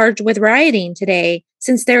being charged with rioting today,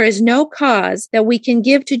 since there is no cause that we can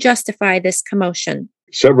give to justify this commotion."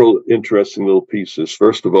 Several interesting little pieces.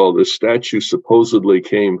 First of all, this statue supposedly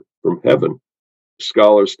came from heaven.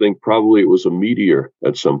 Scholars think probably it was a meteor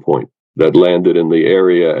at some point that landed in the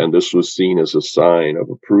area, and this was seen as a sign of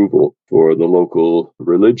approval for the local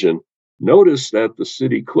religion. Notice that the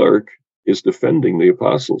city clerk is defending the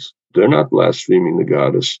apostles. They're not blaspheming the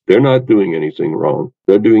goddess. They're not doing anything wrong.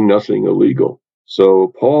 They're doing nothing illegal.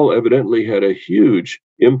 So Paul evidently had a huge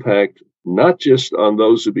impact, not just on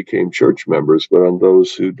those who became church members, but on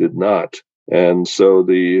those who did not. And so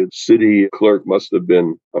the city clerk must have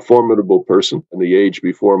been a formidable person in the age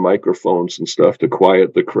before microphones and stuff to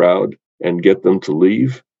quiet the crowd and get them to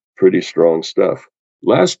leave. Pretty strong stuff.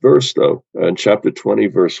 Last verse, though, in chapter 20,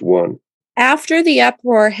 verse 1. After the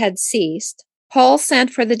uproar had ceased, Paul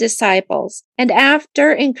sent for the disciples, and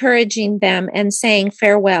after encouraging them and saying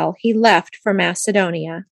farewell, he left for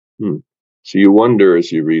Macedonia. So you wonder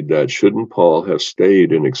as you read that, shouldn't Paul have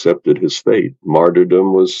stayed and accepted his fate?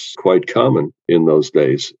 Martyrdom was quite common in those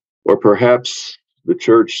days. Or perhaps the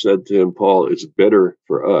church said to him, Paul, it's better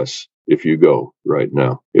for us if you go right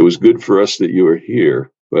now. It was good for us that you are here,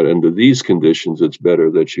 but under these conditions, it's better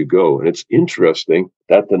that you go. And it's interesting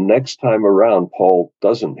that the next time around, Paul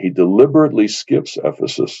doesn't. He deliberately skips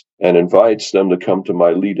Ephesus and invites them to come to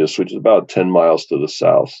Miletus, which is about 10 miles to the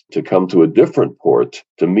south, to come to a different port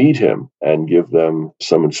to meet him and give them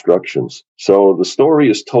some instructions. So the story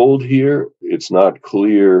is told here it's not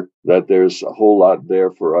clear that there's a whole lot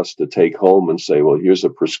there for us to take home and say, well, here's a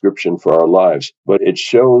prescription for our lives. But it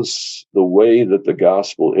shows the way that the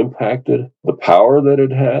gospel impacted, the power that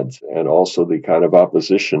it had, and also the kind of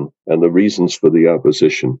opposition and the reasons for the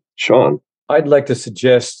opposition. Sean? I'd like to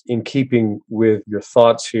suggest, in keeping with your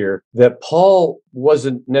thoughts here, that Paul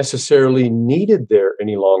wasn't necessarily needed there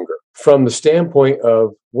any longer. From the standpoint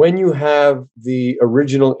of when you have the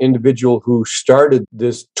original individual who started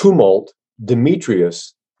this tumult,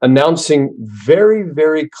 Demetrius, announcing very,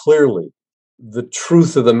 very clearly the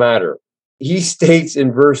truth of the matter. He states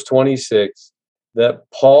in verse 26 that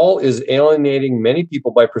Paul is alienating many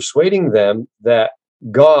people by persuading them that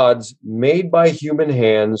gods made by human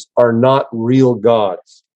hands are not real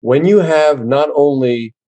gods. When you have not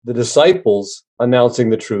only the disciples announcing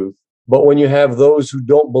the truth, but when you have those who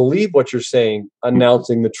don't believe what you're saying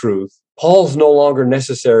announcing the truth, Paul's no longer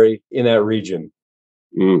necessary in that region.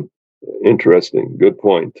 Interesting. Good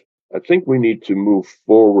point. I think we need to move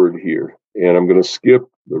forward here, and I'm going to skip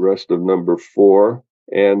the rest of number 4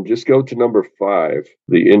 and just go to number 5,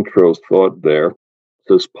 the intro thought there.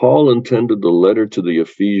 Says, Paul intended the letter to the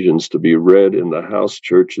Ephesians to be read in the house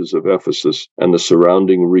churches of Ephesus and the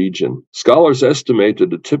surrounding region. Scholars estimate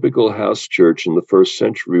that a typical house church in the first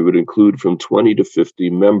century would include from 20 to 50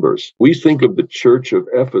 members. We think of the church of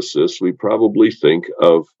Ephesus, we probably think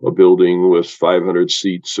of a building with 500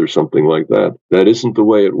 seats or something like that. That isn't the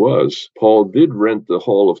way it was. Paul did rent the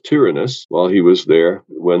hall of Tyrannus while he was there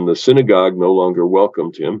when the synagogue no longer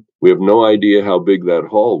welcomed him. We have no idea how big that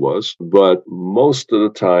hall was, but most of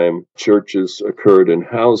the time, churches occurred in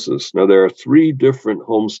houses. Now, there are 3 different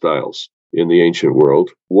home styles in the ancient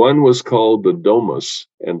world. One was called the domus,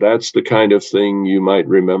 and that's the kind of thing you might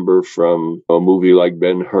remember from a movie like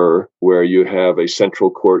Ben-Hur, where you have a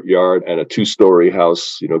central courtyard and a 2-story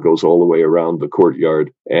house, goes all the way around the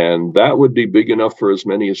courtyard. And that would be big enough for as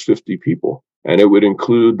many as 50 people. And it would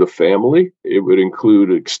include the family. It would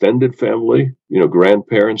include extended family,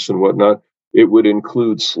 grandparents and whatnot. It would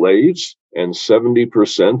include slaves, and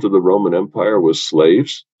 70% of the Roman Empire was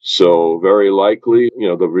slaves. So very likely,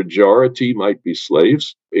 the majority might be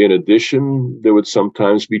slaves. In addition, there would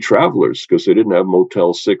sometimes be travelers because they didn't have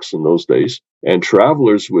Motel 6 in those days. And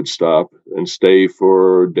travelers would stop and stay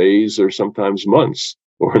for days or sometimes months,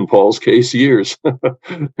 or in Paul's case, years.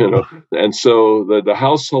 And so the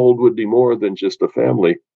household would be more than just a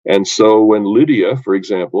family. And so when Lydia, for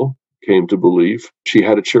example, came to believe, she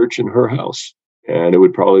had a church in her house, and it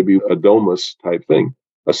would probably be a domus type thing.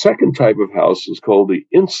 A second type of house is called the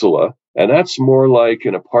insula, and that's more like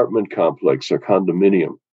an apartment complex or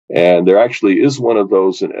condominium. And there actually is one of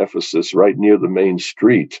those in Ephesus right near the main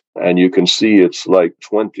street. And you can see it's like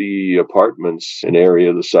 20 apartments, an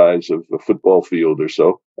area the size of a football field or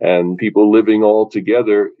so, and people living all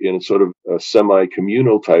together in sort of a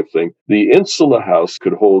semi-communal type thing. The insula house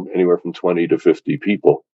could hold anywhere from 20 to 50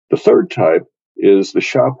 people. The third type is the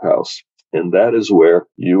shop house. And that is where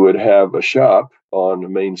you would have a shop on the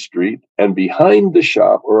main street, and behind the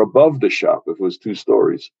shop or above the shop, if it was 2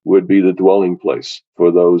 stories, would be the dwelling place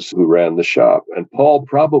for those who ran the shop. And Paul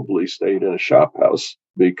probably stayed in a shop house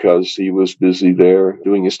because he was busy there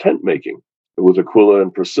doing his tent making with Aquila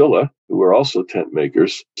and Priscilla, who were also tent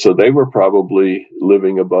makers. So they were probably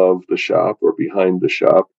living above the shop or behind the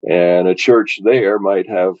shop. And a church there might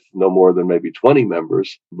have no more than maybe 20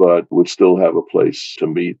 members, but would still have a place to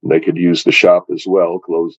meet. And they could use the shop as well,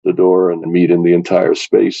 close the door and meet in the entire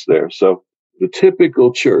space there. So the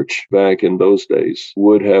typical church back in those days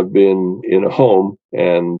would have been in a home,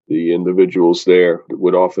 and the individuals there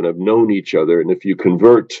would often have known each other. And if you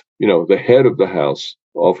convert, the head of the house,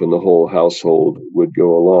 often the whole household would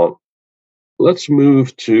go along. Let's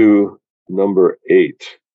move to number 8,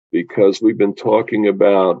 because we've been talking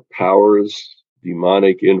about powers,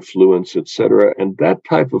 demonic influence, etc. And that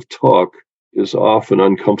type of talk is often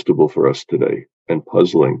uncomfortable for us today and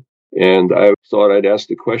puzzling. And I thought I'd ask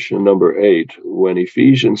the question number 8. When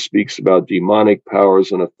Ephesians speaks about demonic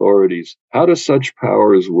powers and authorities, how do such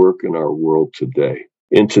powers work in our world today?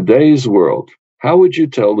 In today's world, how would you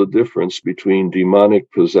tell the difference between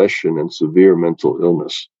demonic possession and severe mental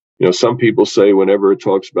illness? Some people say whenever it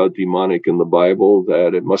talks about demonic in the Bible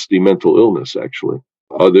that it must be mental illness, actually.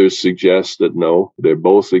 Others suggest that no, they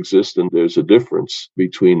both exist and there's a difference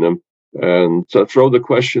between them. And to throw the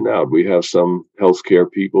question out, we have some healthcare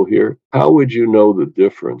people here. How would you know the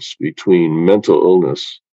difference between mental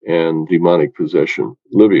illness and demonic possession?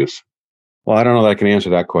 Livius? Well, I don't know that I can answer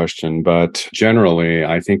that question, but generally,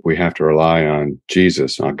 I think we have to rely on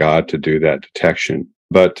Jesus, on God, to do that detection.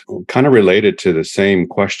 But kind of related to the same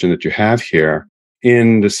question that you have here,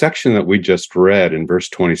 In the section that we just read in verse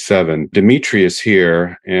 27, Demetrius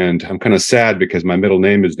here, and I'm kind of sad because my middle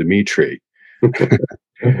name is Dimitri.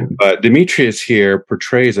 But Demetrius here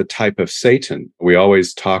portrays a type of Satan. We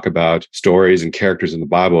always talk about stories and characters in the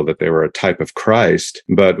Bible that they were a type of Christ.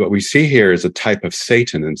 But what we see here is a type of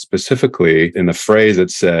Satan. And specifically in the phrase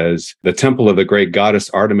it says, the temple of the great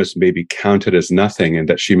goddess Artemis may be counted as nothing, and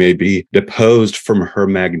that she may be deposed from her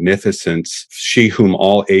magnificence, she whom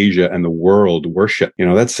all Asia and the world worship. You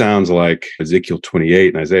know, that sounds like Ezekiel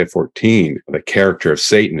 28 and Isaiah 14. The character of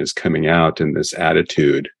Satan is coming out in this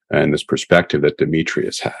attitude and this perspective that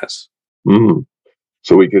Demetrius has. Mm.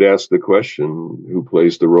 So we could ask the question, who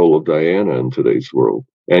plays the role of Diana in today's world?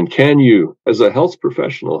 And can you, as a health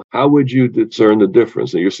professional, how would you discern the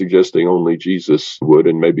difference? And you're suggesting only Jesus would,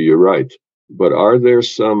 and maybe you're right. But are there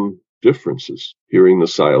some differences? Hearing the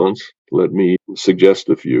silence, let me suggest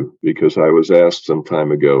a few, because I was asked some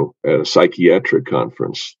time ago at a psychiatric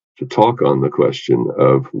conference to talk on the question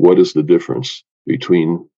of what is the difference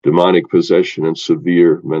between demonic possession and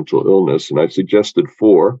severe mental illness. And I suggested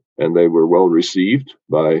 4, and they were well received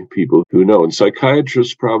by people who know. And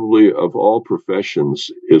psychiatrists, probably of all professions,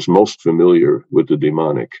 is most familiar with the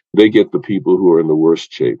demonic. They get the people who are in the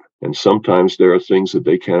worst shape. And sometimes there are things that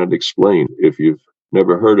they cannot explain. If you've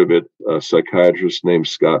never heard of it, a psychiatrist named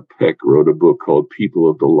Scott Peck wrote a book called People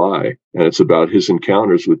of the Lie. And it's about his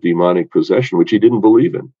encounters with demonic possession, which he didn't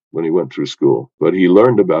believe in when he went through school, but he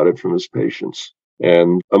learned about it from his patients.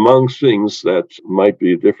 And among things that might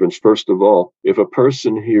be a difference, first of all, if a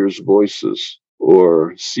person hears voices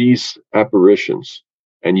or sees apparitions,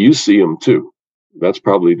 and you see them too, that's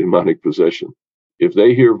probably demonic possession. If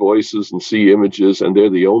they hear voices and see images and they're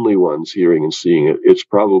the only ones hearing and seeing it, it's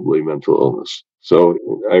probably mental illness. So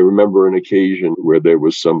I remember an occasion where there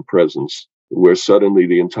was some presence where suddenly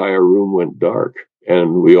the entire room went dark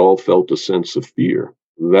and we all felt a sense of fear.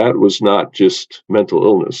 That was not just mental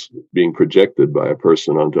illness being projected by a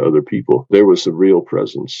person onto other people. There was a real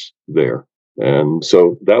presence there. And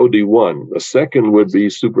so that would be one. A second would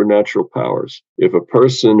be supernatural powers. If a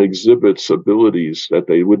person exhibits abilities that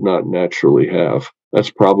they would not naturally have,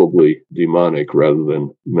 that's probably demonic rather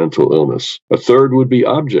than mental illness. A third would be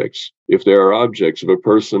objects. If there are objects, if a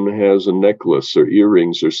person has a necklace or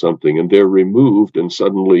earrings or something and they're removed and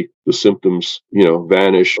suddenly the symptoms,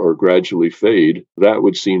 vanish or gradually fade, that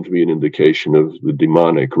would seem to be an indication of the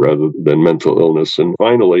demonic rather than mental illness. And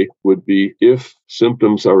finally would be if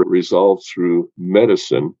symptoms are resolved through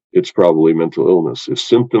medicine, it's probably mental illness. If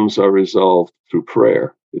symptoms are resolved through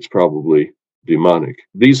prayer, it's probably demonic.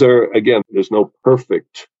 These are, again, there's no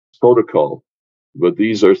perfect protocol, but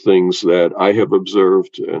these are things that I have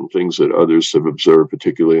observed and things that others have observed,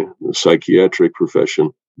 particularly in the psychiatric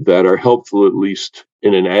profession, that are helpful, at least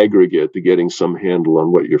in an aggregate, to getting some handle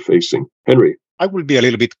on what you're facing. Henry? I will be a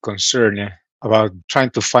little bit concerned about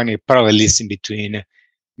trying to find a parallelism between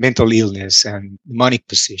mental illness and demonic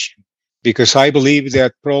possession. Because I believe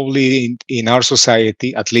that probably in our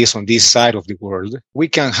society, at least on this side of the world, we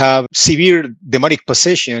can have severe demonic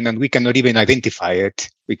possession and we cannot even identify it.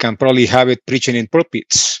 We can probably have it preaching in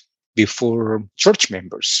pulpits before church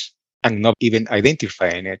members and not even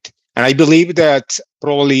identifying it. And I believe that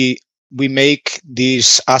probably we make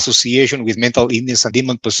this association with mental illness and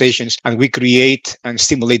demon possessions and we create and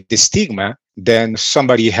stimulate the stigma. Then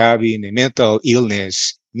somebody having a mental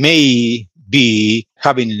illness may be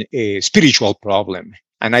having a spiritual problem.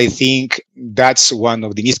 And I think that's one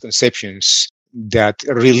of the misconceptions that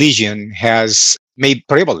religion has made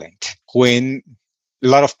prevalent when a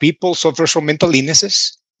lot of people suffer from mental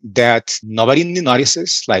illnesses that nobody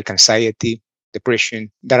notices, like anxiety, depression,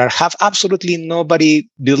 that have absolutely nobody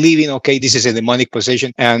believing, okay, this is a demonic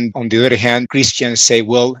possession. And on the other hand, Christians say,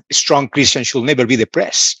 well, strong Christians should never be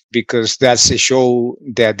depressed because that's a show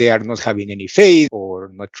that they are not having any faith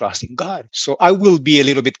or not trusting God. So I will be a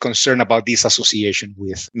little bit concerned about this association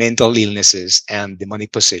with mental illnesses and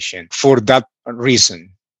demonic possession. For that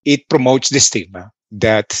reason, it promotes the stigma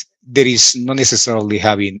that there is not necessarily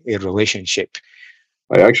having a relationship.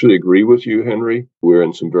 I actually agree with you, Henry. We're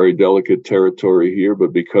in some very delicate territory here,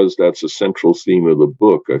 but because that's a central theme of the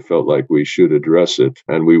book, I felt like we should address it,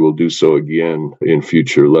 and we will do so again in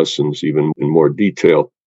future lessons, even in more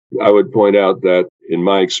detail. I would point out that in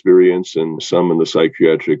my experience and some in the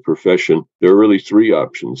psychiatric profession, there are really 3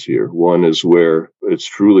 options here. One is where it's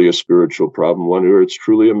truly a spiritual problem, one where it's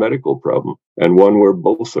truly a medical problem, and one where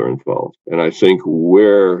both are involved. And I think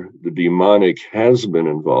where the demonic has been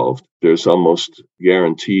involved, there's almost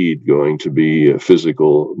guaranteed going to be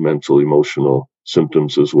physical, mental, emotional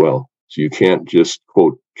symptoms as well. So you can't just,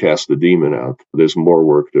 quote, cast the demon out. There's more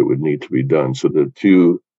work that would need to be done. So the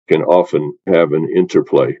 2 can often have an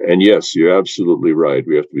interplay. And yes, you're absolutely right.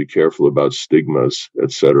 We have to be careful about stigmas,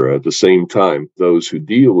 etc. At the same time, those who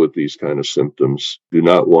deal with these kind of symptoms do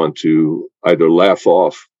not want to either laugh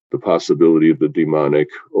off the possibility of the demonic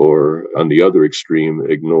or, on the other extreme,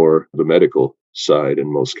 ignore the medical side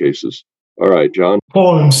in most cases. All right, John.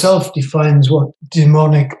 Paul himself defines what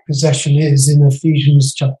demonic possession is in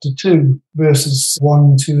Ephesians chapter 2, verses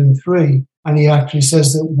 1, 2, and 3. And he actually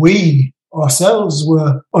says that we ourselves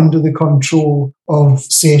were under the control of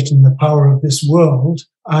Satan, the power of this world,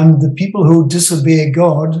 and the people who disobey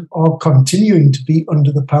God are continuing to be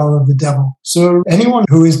under the power of the devil. So anyone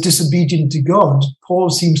who is disobedient to God, Paul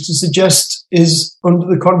seems to suggest, is under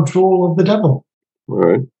the control of the devil. All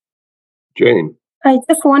right. Jane. I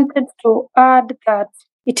just wanted to add that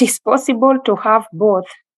it is possible to have both.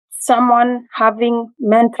 Someone having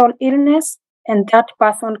mental illness and that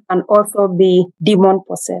person can also be demon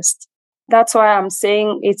possessed. That's why I'm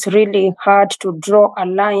saying it's really hard to draw a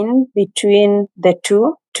line between the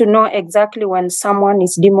two to know exactly when someone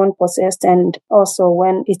is demon possessed and also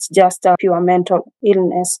when it's just a pure mental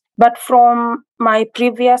illness. But from my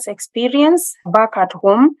previous experience back at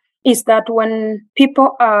home, is that when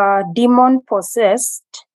people are demon possessed,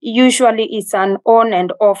 usually it's an on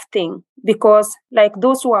and off thing. Because like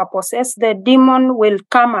those who are possessed, the demon will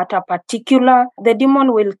come, attack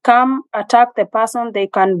the person. They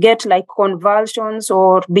can get like convulsions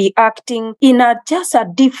or be acting in just a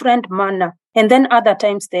different manner. And then other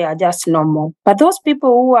times they are just normal. But those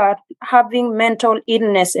people who are having mental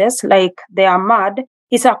illnesses, like they are mad,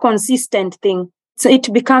 it's a consistent thing. So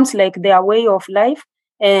it becomes like their way of life.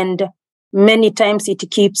 And many times it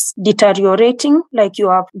keeps deteriorating, like you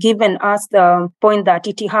have given us the point that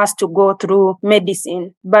it has to go through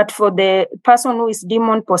medicine. But for the person who is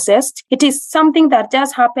demon possessed, it is something that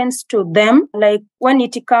just happens to them. Like when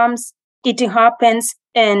it comes, it happens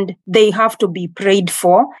and they have to be prayed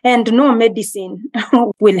for, and no medicine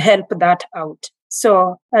will help that out.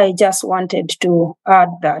 So I just wanted to add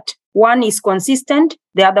that. One is consistent,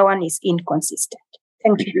 the other one is inconsistent.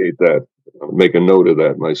 Thank you. Appreciate that. I'll make a note of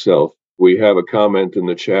that myself. We have a comment in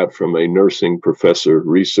the chat from a nursing professor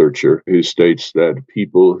researcher who states that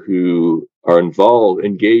people who are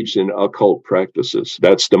engaged in occult practices,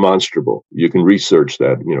 that's demonstrable. You can research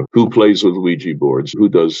that, who plays with Ouija boards, who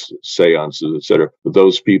does seances, etc. But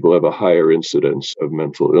those people have a higher incidence of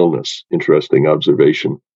mental illness. Interesting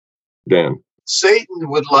observation. Dan. Satan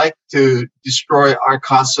would like to destroy our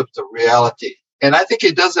concept of reality. And I think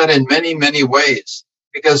he does that in many, many ways.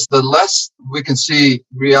 Because the less we can see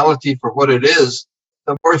reality for what it is,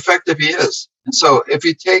 the more effective he is. And so if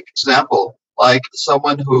you take example, like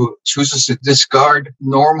someone who chooses to discard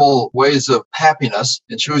normal ways of happiness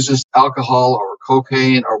and chooses alcohol or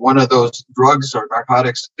cocaine or one of those drugs or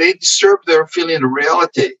narcotics, they disturb their feeling of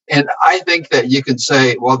reality. And I think that you can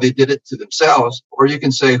say, well, they did it to themselves, or you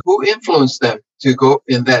can say, who influenced them to go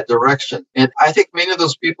in that direction? And I think many of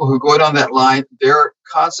those people who go down that line, their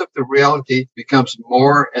concept of reality becomes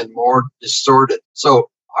more and more distorted. So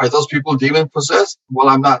are those people demon possessed? Well,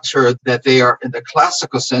 I'm not sure that they are in the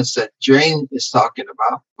classical sense that Jane is talking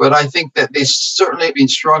about, but I think that they've certainly been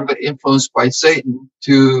strongly influenced by Satan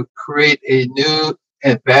to create a new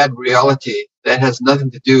and bad reality that has nothing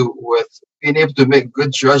to do with being able to make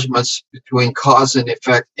good judgments between cause and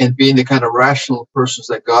effect and being the kind of rational persons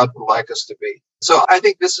that God would like us to be. So I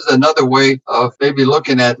think this is another way of maybe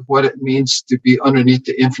looking at what it means to be underneath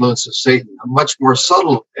the influence of Satan, a much more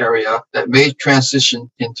subtle area that may transition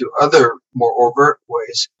into other more overt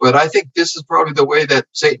ways. But I think this is probably the way that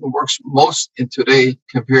Satan works most in today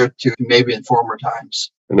compared to maybe in former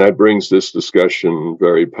times. And that brings this discussion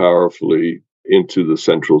very powerfully into the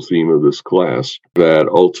central theme of this class, that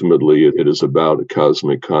ultimately it is about a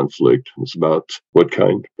cosmic conflict. It's about what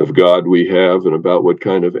kind of God we have and about what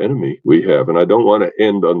kind of enemy we have. And I don't want to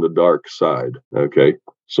end on the dark side, okay?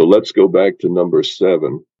 So let's go back to number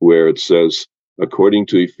 7, where it says, according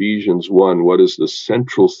to Ephesians 1, what is the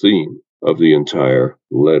central theme of the entire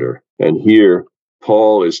letter? And here,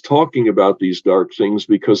 Paul is talking about these dark things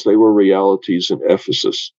because they were realities in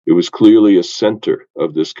Ephesus. It was clearly a center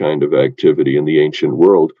of this kind of activity in the ancient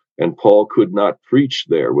world, and Paul could not preach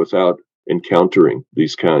there without encountering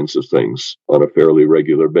these kinds of things on a fairly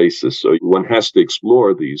regular basis. So one has to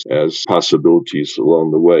explore these as possibilities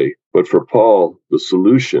along the way. But for Paul, the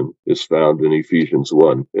solution is found in Ephesians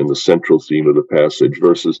 1, in the central theme of the passage,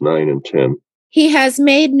 verses 9 and 10. He has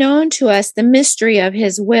made known to us the mystery of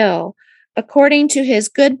his will, according to his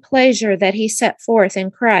good pleasure that he set forth in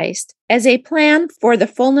Christ, as a plan for the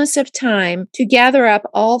fullness of time to gather up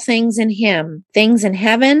all things in him, things in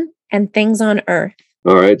heaven and things on earth.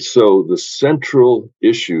 All right, so the central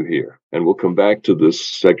issue here, and we'll come back to this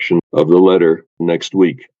section of the letter next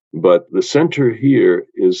week, but the center here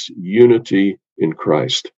is unity in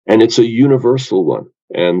Christ, and it's a universal one.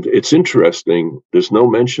 And it's interesting, there's no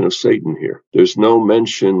mention of Satan here. There's no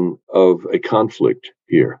mention of a conflict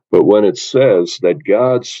here. But when it says that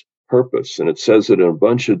God's purpose, and it says it in a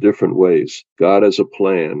bunch of different ways, God has a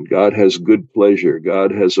plan, God has good pleasure,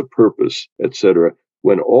 God has a purpose, etc.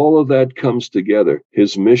 When all of that comes together,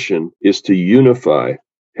 his mission is to unify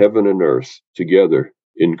heaven and earth together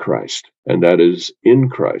in Christ. And that is in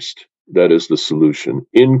Christ. That is the solution.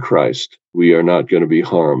 In Christ, we are not going to be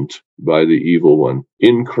harmed by the evil one.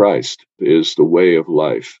 In Christ is the way of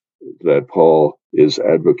life that Paul is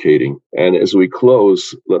advocating. And as we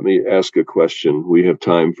close, let me ask a question. We have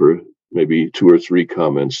time for maybe 2 or 3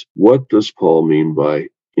 comments. What does Paul mean by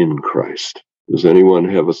in Christ? Does anyone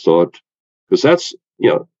have a thought? Because that's,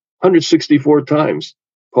 164 times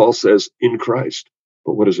Paul says in Christ.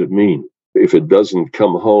 But what does it mean? If it doesn't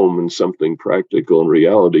come home in something practical and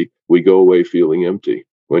reality, we go away feeling empty.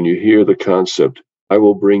 When you hear the concept, I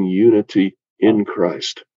will bring unity in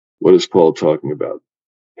Christ, what is Paul talking about?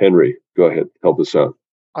 Henry, go ahead, help us out.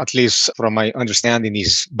 At least from my understanding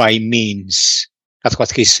is by means. That's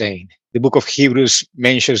what he's saying. The book of Hebrews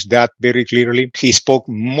mentions that very clearly. He spoke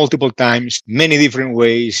multiple times, many different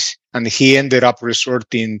ways, and he ended up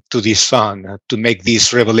resorting to the Son to make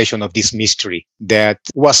this revelation of this mystery that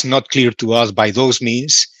was not clear to us by those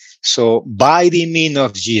means. So by the means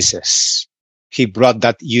of Jesus, he brought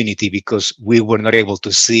that unity because we were not able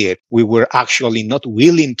to see it. We were actually not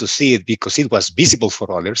willing to see it because it was visible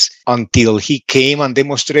for others until he came and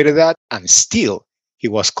demonstrated that, and still he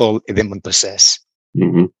was called a demon-possessed.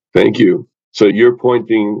 Mm-hmm. Thank you. So you're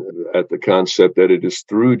pointing at the concept that it is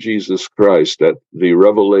through Jesus Christ that the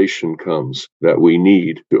revelation comes that we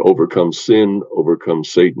need to overcome sin, overcome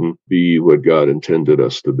Satan, be what God intended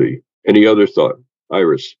us to be. Any other thought?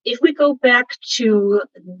 Iris. If we go back to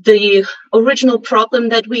the original problem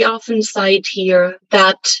that we often cite here,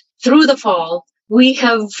 that through the fall, we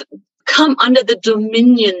have come under the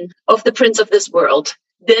dominion of the prince of this world.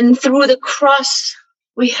 Then through the cross,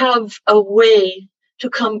 we have a way to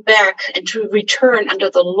come back and to return under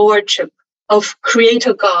the lordship of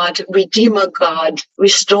Creator God, Redeemer God,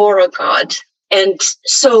 Restorer God. And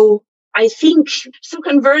so I think through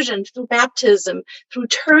conversion, through baptism, through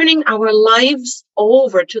turning our lives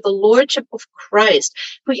over to the lordship of Christ,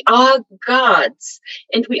 we are God's,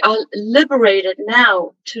 and we are liberated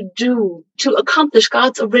now to accomplish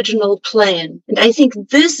God's original plan. And I think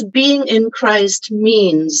this being in Christ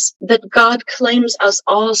means that God claims us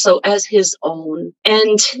also as his own.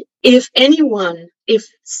 And if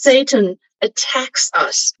Satan attacks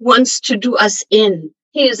us, wants to do us in,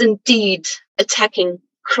 he is indeed attacking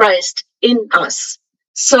Christ in us.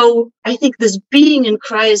 So I think this being in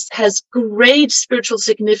Christ has great spiritual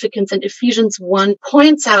significance, and Ephesians 1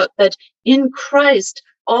 points out that in Christ,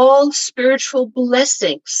 all spiritual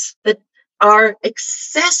blessings that are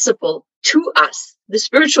accessible to us, the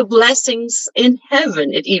spiritual blessings in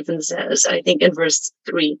heaven, it even says, I think in verse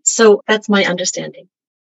 3. So that's my understanding.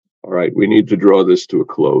 All right, we need to draw this to a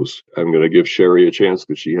close. I'm going to give Sherry a chance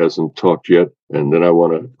because she hasn't talked yet, and then I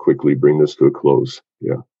want to quickly bring this to a close.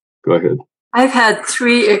 Yeah, go ahead. I've had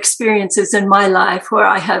 3 experiences in my life where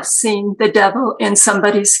I have seen the devil in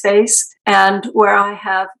somebody's face and where I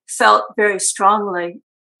have felt very strongly.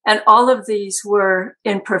 And all of these were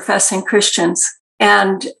in professing Christians.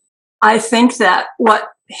 And I think that what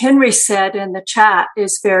Henry said in the chat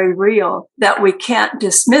is very real, that we can't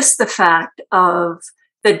dismiss the fact of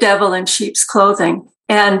the devil in sheep's clothing.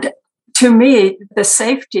 And to me, the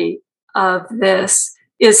safety of this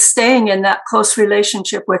is staying in that close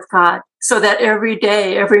relationship with God so that every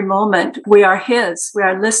day, every moment, we are his, we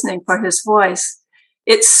are listening for his voice.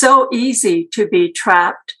 It's so easy to be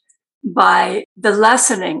trapped by the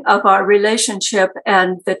lessening of our relationship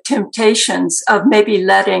and the temptations of maybe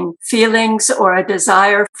letting feelings or a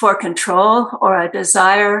desire for control or a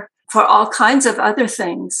desire for all kinds of other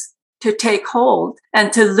things to take hold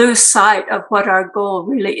and to lose sight of what our goal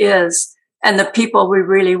really is and the people we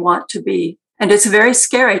really want to be. And it's very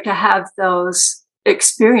scary to have those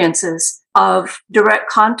experiences of direct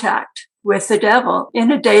contact with the devil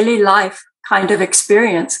in a daily life kind of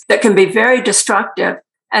experience that can be very destructive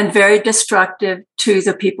and very destructive to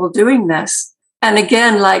the people doing this. And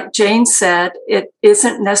again, like Jane said, it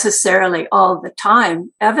isn't necessarily all the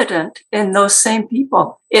time evident in those same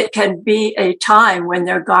people. It can be a time when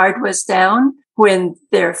their guard was down, when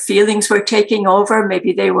their feelings were taking over.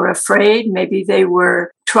 Maybe they were afraid. Maybe they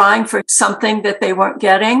were trying for something that they weren't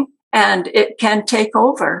getting. and it can take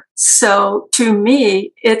over. So to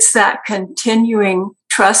me, it's that continuing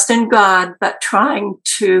trust in God, but trying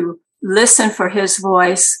to listen for his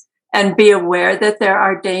voice and be aware that there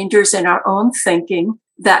are dangers in our own thinking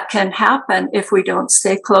that can happen if we don't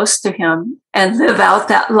stay close to him and live out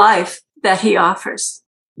that life that he offers.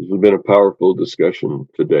 This has been a powerful discussion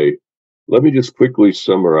today. Let me just quickly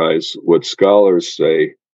summarize what scholars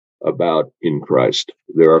say about in Christ.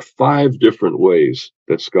 There are 5 different ways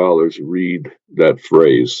that scholars read that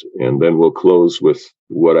phrase, and then we'll close with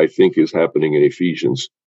what I think is happening in Ephesians.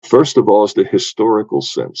 First of all is the historical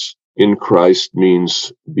sense. In Christ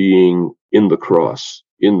means being in the cross,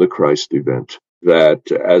 in the Christ event,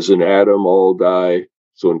 that as in Adam all die,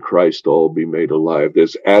 so in Christ all be made alive.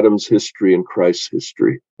 There's Adam's history and Christ's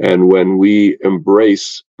history. And when we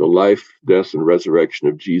embrace the life, death, and resurrection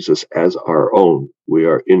of Jesus as our own, we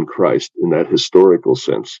are in Christ in that historical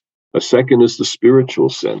sense. A second is the spiritual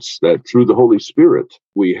sense, that through the Holy Spirit,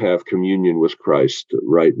 we have communion with Christ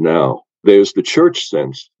right now. There's the church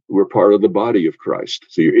sense. We're part of the body of Christ.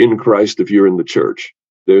 So you're in Christ if you're in the church.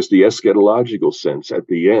 There's the eschatological sense at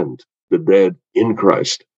the end. The dead in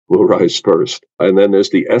Christ will rise first. And then there's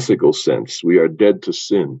the ethical sense. We are dead to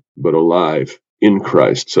sin, but alive in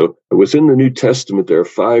Christ. So within the New Testament, there are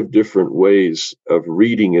 5 different ways of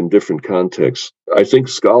reading in different contexts. I think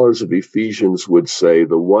scholars of Ephesians would say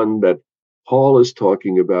the one that Paul is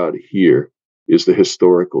talking about here is the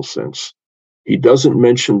historical sense. He doesn't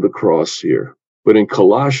mention the cross here, but in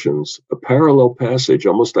Colossians, a parallel passage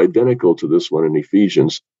almost identical to this one in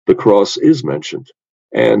Ephesians, the cross is mentioned.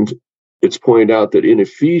 And it's pointed out that in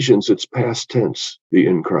Ephesians, it's past tense, the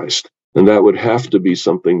in Christ. And that would have to be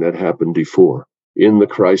something that happened before, in the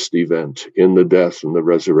Christ event, in the death and the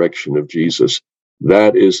resurrection of Jesus.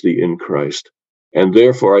 That is the in Christ. And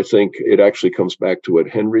therefore, I think it actually comes back to what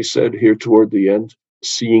Henry said here toward the end,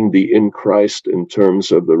 seeing the in Christ in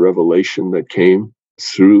terms of the revelation that came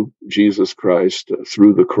through Jesus Christ,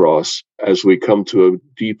 through the cross. As we come to a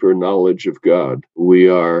deeper knowledge of God, we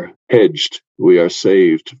are hedged, we are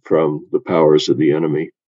saved from the powers of the enemy.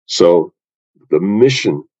 So the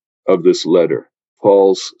mission of this letter,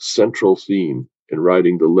 Paul's central theme in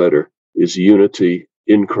writing the letter, is unity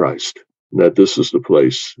in Christ, and that this is the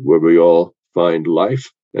place where we all find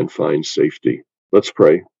life and find safety. Let's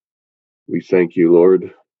pray. We thank you,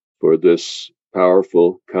 Lord, for this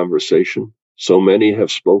powerful conversation. So many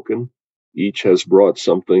have spoken. Each has brought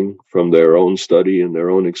something from their own study and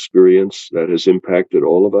their own experience that has impacted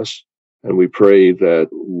all of us. And we pray that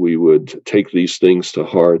we would take these things to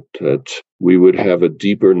heart, that we would have a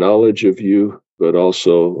deeper knowledge of you, but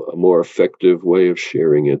also a more effective way of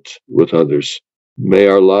sharing it with others. May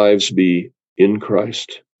our lives be in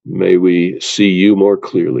Christ. May we see you more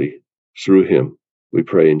clearly through him. We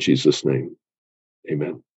pray in Jesus' name.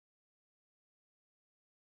 Amen.